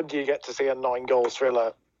often do you get to see a 9-goal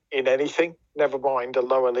thriller in anything? Never mind a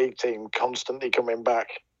lower league team constantly coming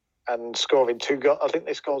back and scoring 2 goals. I think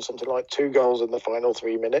they scored something like 2 goals in the final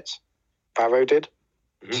 3 minutes. Barrow did.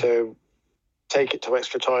 To take it to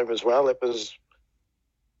extra time as well. It was...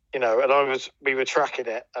 and we were tracking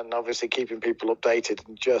it and obviously keeping people updated,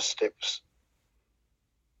 and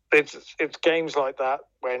it's games like that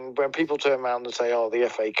when people turn around and say, oh, the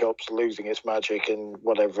FA Cup's losing its magic and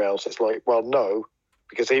whatever else. It's like, well, no,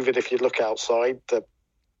 because even if you look outside the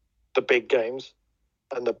big games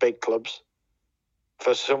and the big clubs,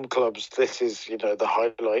 for some clubs, this is, the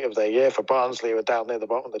highlight of their year. For Barnsley, who are down near the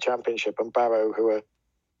bottom of the Championship, and Barrow, who are,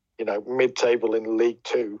 mid-table in League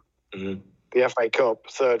Two. The FA Cup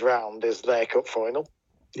third round is their cup final.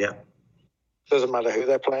 Yeah. Doesn't matter who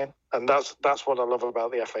they're playing. And that's what I love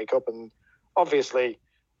about the FA Cup. And obviously,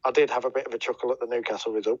 I did have a bit of a chuckle at the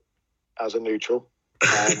Newcastle result as a neutral.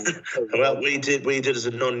 Well, we did as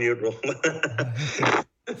a non-neutral.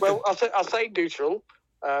 Well, I'll say neutral.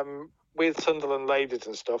 With Sunderland ladies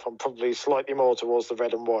and stuff, I'm probably slightly more towards the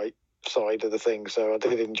red and white side of the thing. So I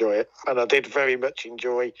did enjoy it. And I did very much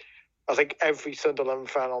enjoy, I think, every Sunderland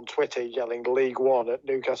fan on Twitter yelling League One at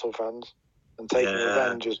Newcastle fans and taking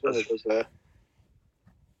revenge as well as was there.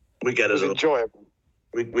 We get it. It was enjoyable.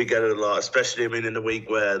 We get it a lot, especially, in the week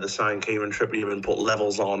where they signed Kieran Trippier and put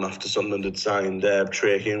levels on after Sunderland had signed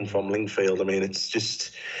Trey Hume from Lingfield. It's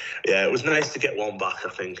just, it was nice to get one back, I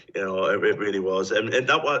think. It really was. And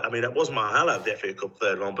that was, that wasn't my highlight of the FA Cup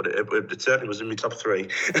third round, but it certainly was in my top 3.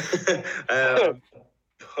 I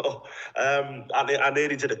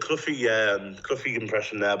nearly did a Cloughie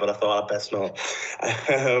impression there, but I thought I'd best not.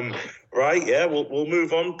 Right, yeah, we'll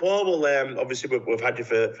move on, Paul. We'll obviously we've had you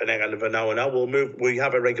for kind of an hour now. We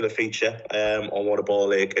have a regular feature on What a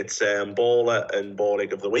Ball Ache. It's Baller and Ball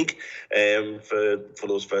Ache of the Week. For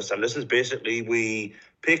those first time listeners, basically we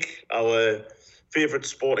pick our favourite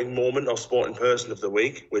sporting moment or sporting person of the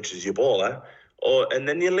week, which is your baller, and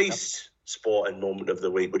then your least sporting moment of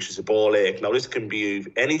the week, which is a ball ache. Now, this can be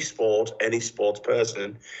any sport, any sports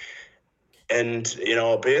person. And,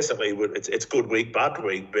 basically, it's good week, bad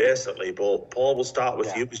week, basically. But Paul, we'll start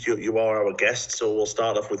with you because you are our guest. So we'll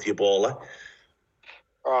start off with your baller.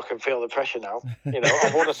 Oh, I can feel the pressure now.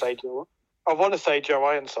 I want to say Joe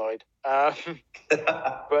Ironside. But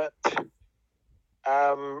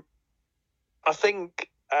I think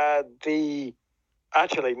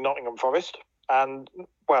Nottingham Forest. And,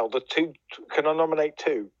 well, the two, can I nominate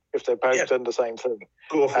 2 if they're both done the same thing?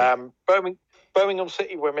 Go for it. Birmingham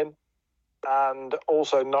City women and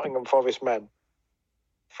also Nottingham Forest men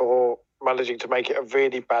for managing to make it a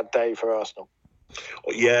really bad day for Arsenal.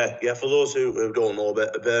 Yeah. For those who don't know,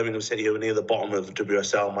 Birmingham City, who are near the bottom of the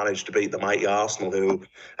WSL, managed to beat the mighty Arsenal, who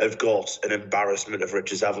have got an embarrassment of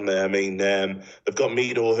riches, haven't they? They've got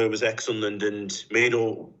Mido, who was ex-Sunderland, and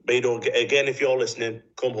Mido, again, if you're listening,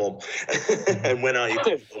 come home. And when are you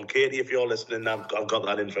coming home? Katie, if you're listening, I've got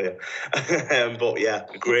that in for you. But yeah,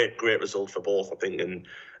 great result for both, I think, and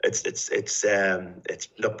it's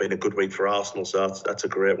not been a good week for Arsenal, so that's a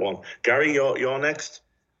great one. Gary, you're next.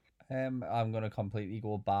 I'm going to completely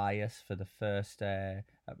go bias for the first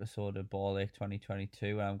episode of Ball Ache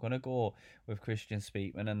 2022. And I'm going to go with Christian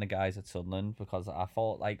Speakman and the guys at Sunderland, because I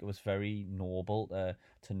thought like it was very noble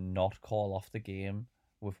to not call off the game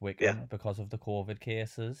with Wycombe because of the COVID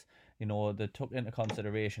cases. You know, they took into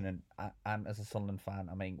consideration, and as a Sunderland fan,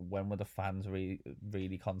 I mean, when were the fans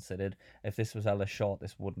really considered? If this was Ellis Short,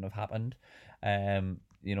 this wouldn't have happened.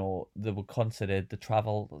 You know, they were considered the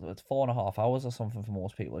travel. It's 4.5 hours or something for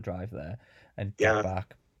most people to drive there and get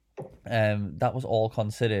back. That was all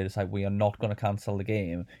considered. It's like, we are not going to cancel the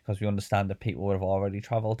game because we understand that people would have already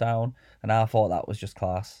travelled down, and I thought that was just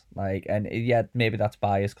class. Like, and yeah, maybe that's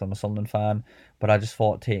biased because I'm a Sunderland fan, but I just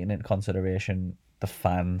thought, taking into consideration the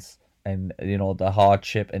fans and, you know, the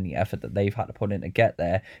hardship and the effort that they've had to put in to get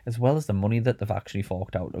there, as well as the money that they've actually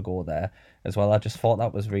forked out to go there as well, I just thought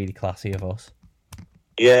that was really classy of us.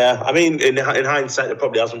 Yeah, I mean, in hindsight, it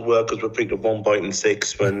probably hasn't worked because we picked up 1 point in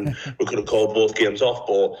 6 when we could have called both games off.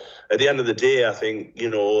 But at the end of the day, I think, you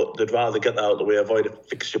know, they'd rather get that out of the way, avoid a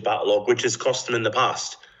fixture backlog, which has cost them in the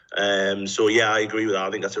past. So yeah, I agree with that.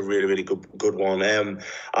 I think that's a really, really good one. I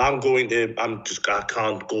can't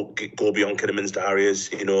go beyond Kidderminster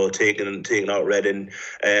Harriers. You know, taking out Reading.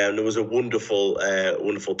 There was a wonderful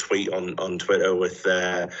tweet on Twitter with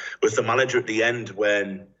the manager at the end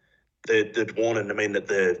when they'd warning. I mean, that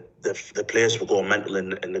the players were going mental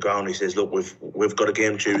in the ground. He says, "Look, we've got a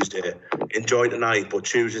game Tuesday. Enjoy tonight, but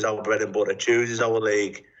Tuesday's our bread and butter. Tuesday's our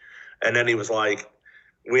league." And then he was like,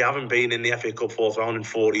 "We haven't been in the FA Cup fourth round in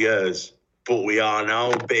 40 years, but we are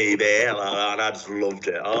now, baby." And I just loved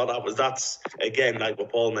it. That's again, like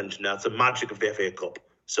what Paul mentioned, that's the magic of the FA Cup.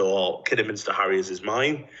 So Kidderminster Harriers is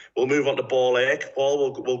mine. We'll move on to Ball Lake.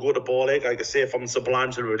 Paul, we'll go to Ball Lake. Like I say, from sublime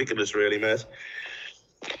to ridiculous, really, mate.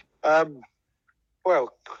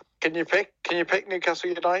 Well, can you pick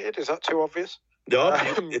Newcastle United? Is that too obvious? No,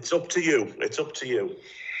 it's up to you. It's up to you.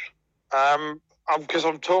 Because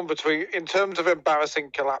I'm torn between, in terms of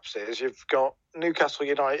embarrassing collapses, you've got Newcastle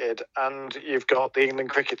United and you've got the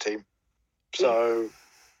England cricket team. So,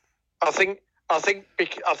 I think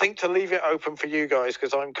to leave it open for you guys,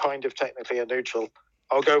 because I'm kind of technically a neutral,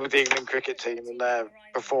 I'll go with the England cricket team and their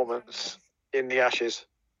performance in the Ashes.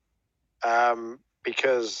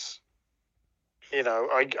 Because, you know,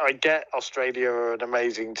 I get Australia are an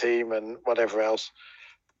amazing team and whatever else,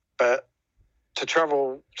 but to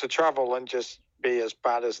travel and just be as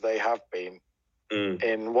bad as they have been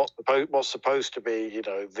in what's supposed to be, you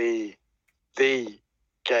know, the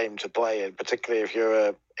game to play in, particularly if you're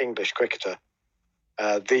a English cricketer,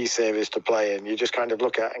 the series to play in, you just kind of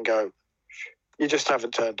look at and go, you just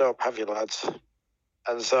haven't turned up, have you, lads?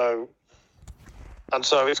 And so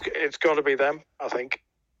it's got to be them, I think,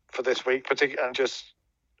 for this week, particularly, and just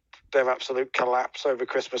their absolute collapse over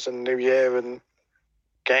Christmas and New Year and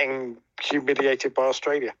getting humiliated by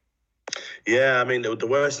Australia. Yeah, I mean, the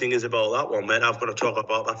worst thing is about that one, mate, I've got to talk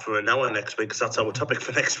about that for an hour next week because that's our topic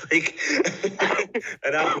for next week.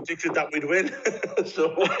 And I predicted that we'd win.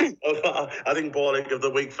 So I think balling of the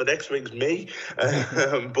week for next week's me.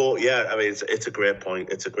 But yeah, I mean, it's a great point.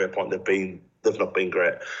 It's a great point. They've not been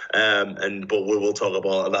great. But we will talk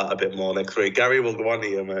about that a bit more next week. Gary, we'll go on to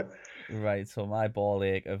you, mate. Right, so my ball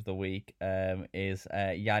ache of the week is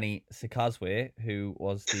Yanni Sikazwe, who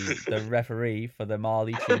was the referee for the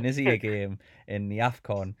Mali-Tunisia game in the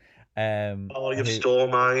AFCON. You've stole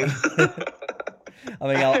mine. I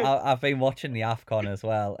mean, I've been watching the AFCON as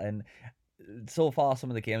well, and so far some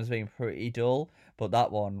of the games have been pretty dull, but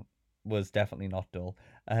that one was definitely not dull.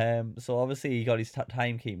 So obviously he got his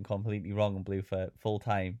timekeeping completely wrong and blew for full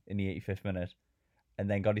time in the 85th minute, and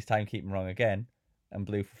then got his timekeeping wrong again and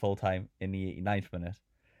blew for full time in the 89th minute.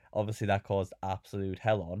 Obviously, that caused absolute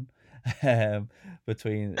hell on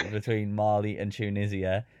between Mali and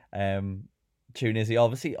Tunisia. Tunisia,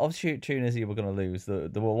 obviously Tunisia were going to lose. They were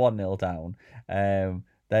 1-0 down.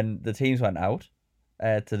 Then the teams went out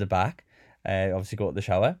to the back. Obviously, go to the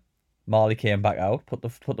shower. Mali came back out, put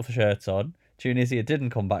the shirts on. Tunisia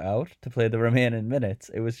didn't come back out to play the remaining minutes.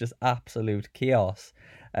 It was just absolute chaos.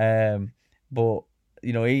 But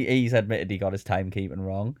you know, he's admitted he got his timekeeping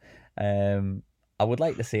wrong. I would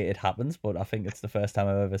like to say it happens, but I think it's the first time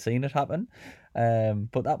I've ever seen it happen.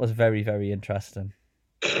 But that was very, very interesting.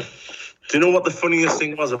 Do you know what the funniest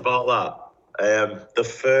thing was about that? The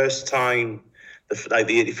first time, the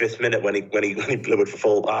 85th minute when he blew it for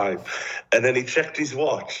full time, and then he checked his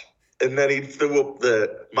watch. And then he threw up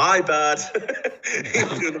the "my bad." He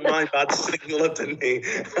threw the "my bad" signal, didn't he?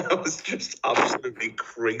 I was just absolutely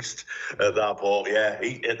creased at that point. Yeah,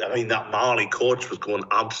 that Mali coach was going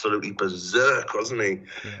absolutely berserk, wasn't he?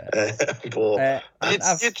 Yeah.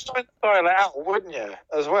 You'd try and style it out, wouldn't you?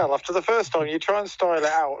 As well, after the first time, you try and style it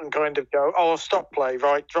out and kind of go, "Oh, stop play,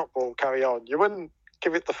 right? Drop ball, carry on." You wouldn't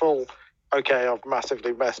give it the full, "Okay, I've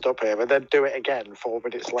massively messed up here," and then do it again 4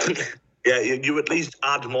 minutes later. Yeah, you at least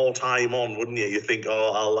add more time on, wouldn't you? You think,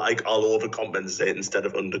 oh, I'll overcompensate instead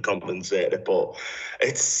of undercompensate it. But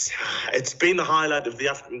it's been the highlight of the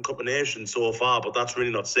African Cup of Nations so far. But that's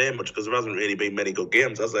really not saying much because there hasn't really been many good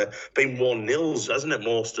games, has there? Been 1-0s, hasn't it?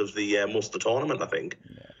 Most of the tournament, I think.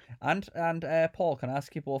 Yeah. And Paul, can I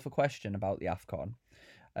ask you both a question about the AFCON?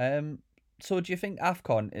 So do you think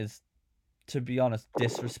AFCON is, to be honest,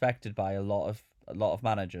 disrespected by a lot of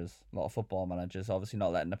managers, a lot of football managers, obviously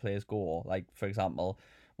not letting the players go? Like, for example,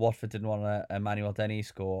 Watford didn't want a Emmanuel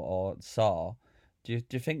Dennis go or Sarr. Do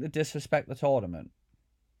you think they disrespect the tournament?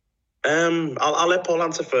 I'll let Paul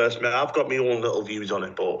answer first, mate. I've got my own little views on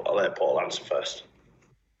it, but I'll let Paul answer first.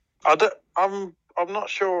 I'm not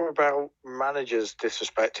sure about managers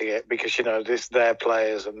disrespecting it because this their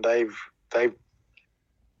players and they've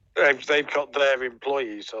got their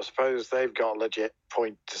employees. So I suppose they've got a legit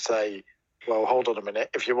point to say, well, hold on a minute.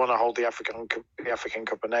 If you want to hold the African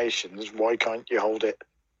Cup of Nations, why can't you hold it?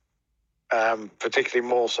 Particularly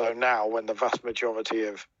more so now when the vast majority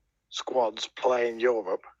of squads play in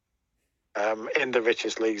Europe, in the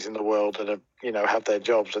richest leagues in the world and have their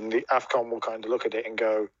jobs. And the AFCON will kind of look at it and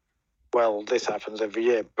go, well, this happens every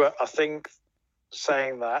year. But I think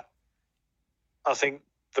saying that, I think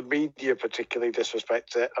the media particularly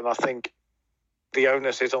disrespects it, and I think the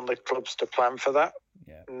onus is on the clubs to plan for that,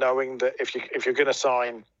 knowing that if you're going to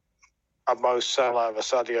sign a Mo Salah, a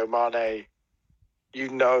Sadio Mane, you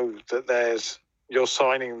know that you're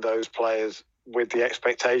signing those players with the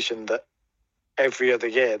expectation that every other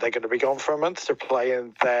year they're going to be gone for a month to play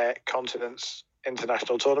in their continent's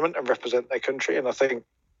international tournament and represent their country. And I think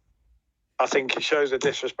it shows a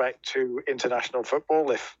disrespect to international football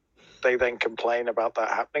if they then complain about that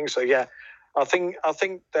happening. So yeah, I think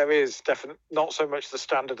there is definitely not so much the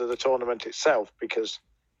standard of the tournament itself, because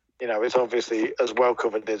it's obviously as well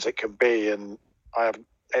covered as it can be, and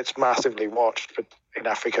it's massively watched in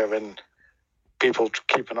Africa, and people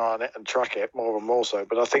keep an eye on it and track it more and more so.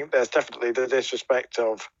 But I think there's definitely the disrespect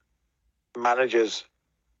of managers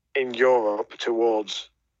in Europe towards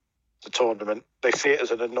the tournament. They see it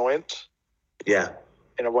as an annoyance. Yeah.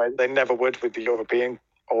 In a way they never would with the European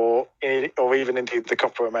or even indeed the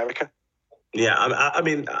Copa America. Yeah, I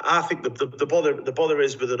mean, I think the bother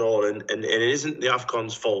is with it all, and it isn't the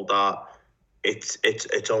AFCON's fault that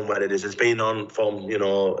it's on where it is. It's been on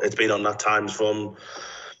it's been on that times from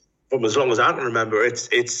as long as I can remember. It's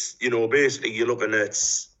basically you're looking at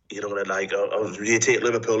like you take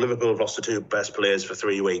Liverpool have lost the two best players for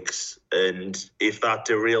 3 weeks, and if that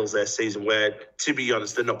derails their season, where to be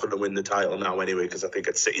honest they're not going to win the title now anyway, because I think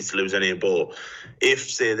it's City to lose anyway. But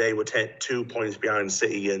if say they were 2 points behind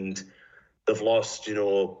City and they've lost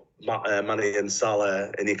Mane and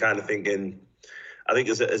Salah, and you're kind of thinking, I think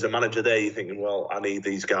as a manager there, you're thinking, well, I need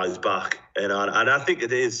these guys back, and I think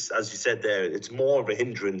it is, as you said there, it's more of a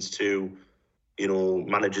hindrance to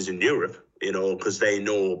managers in Europe, because they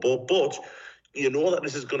know, but that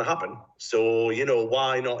this is going to happen. So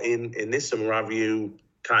why not in this summer have you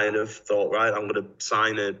kind of thought, right, I'm going to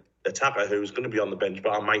sign a attacker who's going to be on the bench,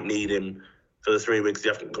 but I might need him for the 3 weeks the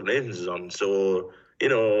African Cup of Nations is on. So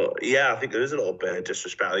I think there is a little bit of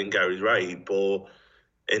disrespect. I think Gary's right, but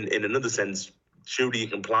in another sense, surely you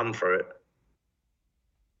can plan for it.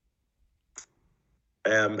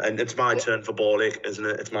 And it's my turn for ball ache, isn't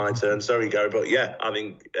it? It's my turn. Sorry, Gary, but yeah, I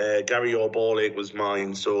think Gary, your ball ache was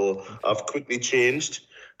mine. So I've quickly changed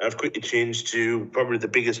to probably the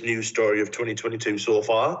biggest news story of 2022 so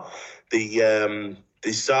far. The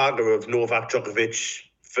saga of Novak Djokovic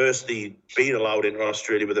firstly being allowed into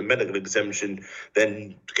Australia with a medical exemption,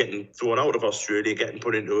 then getting thrown out of Australia, getting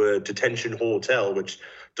put into a detention hotel, which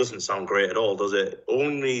doesn't sound great at all, does it?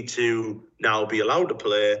 Only to now be allowed to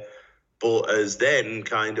play, but has then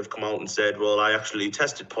kind of come out and said, well, I actually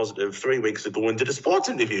tested positive 3 weeks ago and did a sports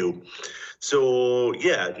interview. So,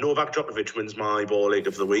 yeah, Novak Djokovic wins my ball ache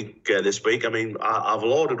of the week this week. I mean, I've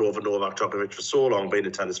lauded over Novak Djokovic for so long, being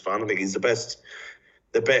a tennis fan. I think he's the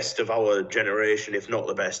best of our generation, if not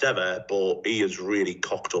the best ever, but he is really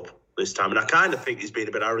cocked up this time. And I kind of think he's been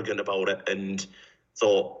a bit arrogant about it and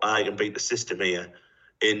thought, I can beat the system here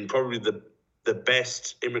in probably the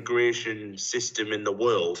best immigration system in the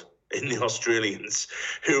world, in the Australians,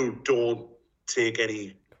 who don't take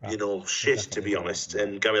any shit, to be honest.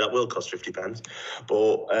 And Gary, that will cost 50 pence.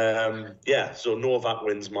 But so Novak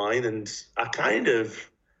wins mine, and I kind of,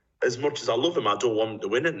 as much as I love him, I don't want him to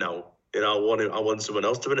win it now. I want someone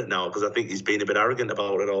else to win it now, because I think he's been a bit arrogant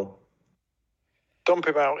about it all. Dump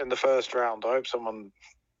him out in the first round. I hope someone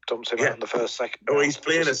dumps him out in the second. Oh, he's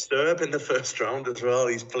playing a Sturb in the first round as well.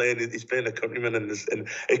 He's playing a countryman, and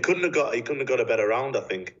it couldn't have got a better round, I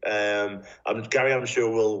think. Gary, I'm sure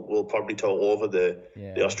we'll probably talk over the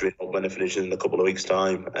Australian Open when it finishes in a couple of weeks'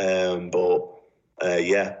 time. So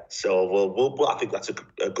we'll I think that's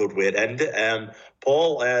a good way to end it.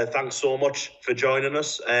 Paul, thanks so much for joining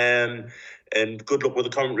us. And good luck with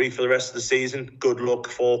the commentary for the rest of the season. Good luck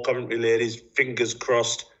for commentary ladies. Fingers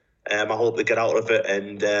crossed. I hope they get out of it,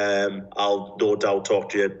 and I'll no doubt talk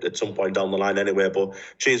to you at some point down the line anyway. But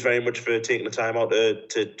cheers very much for taking the time out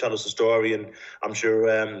to tell us the story, and I'm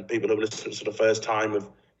sure people who listen for the first time have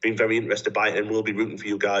been very interested by it, and we'll be rooting for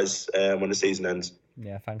you guys when the season ends.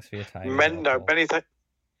 Yeah, thanks for your time. Many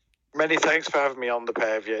thanks for having me on the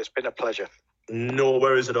pair of you. It's been a pleasure. No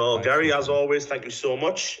worries at all. Thanks, Gary, as always, thank you so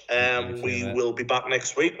much. We will be back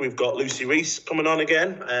next week. We've got Lucy Reese coming on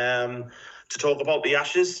again to talk about the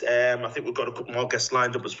Ashes. I think we've got a couple more guests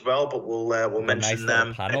lined up as well, but we'll mention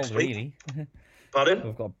them next week. Really. Pardon?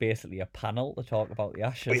 We've got basically a panel to talk about the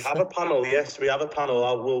Ashes. We have a panel, yes. We have a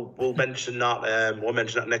panel. We'll mention that. We'll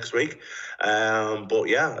mention that next week.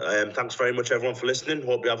 Thanks very much, everyone, for listening.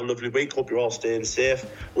 Hope you have a lovely week. Hope you're all staying safe.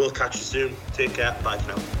 We'll catch you soon. Take care. Bye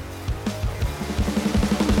for now.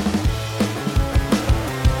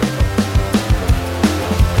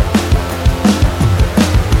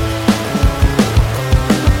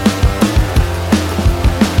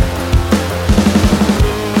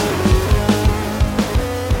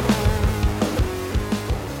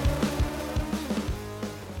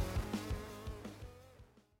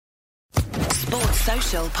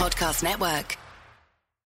 Podcast Network.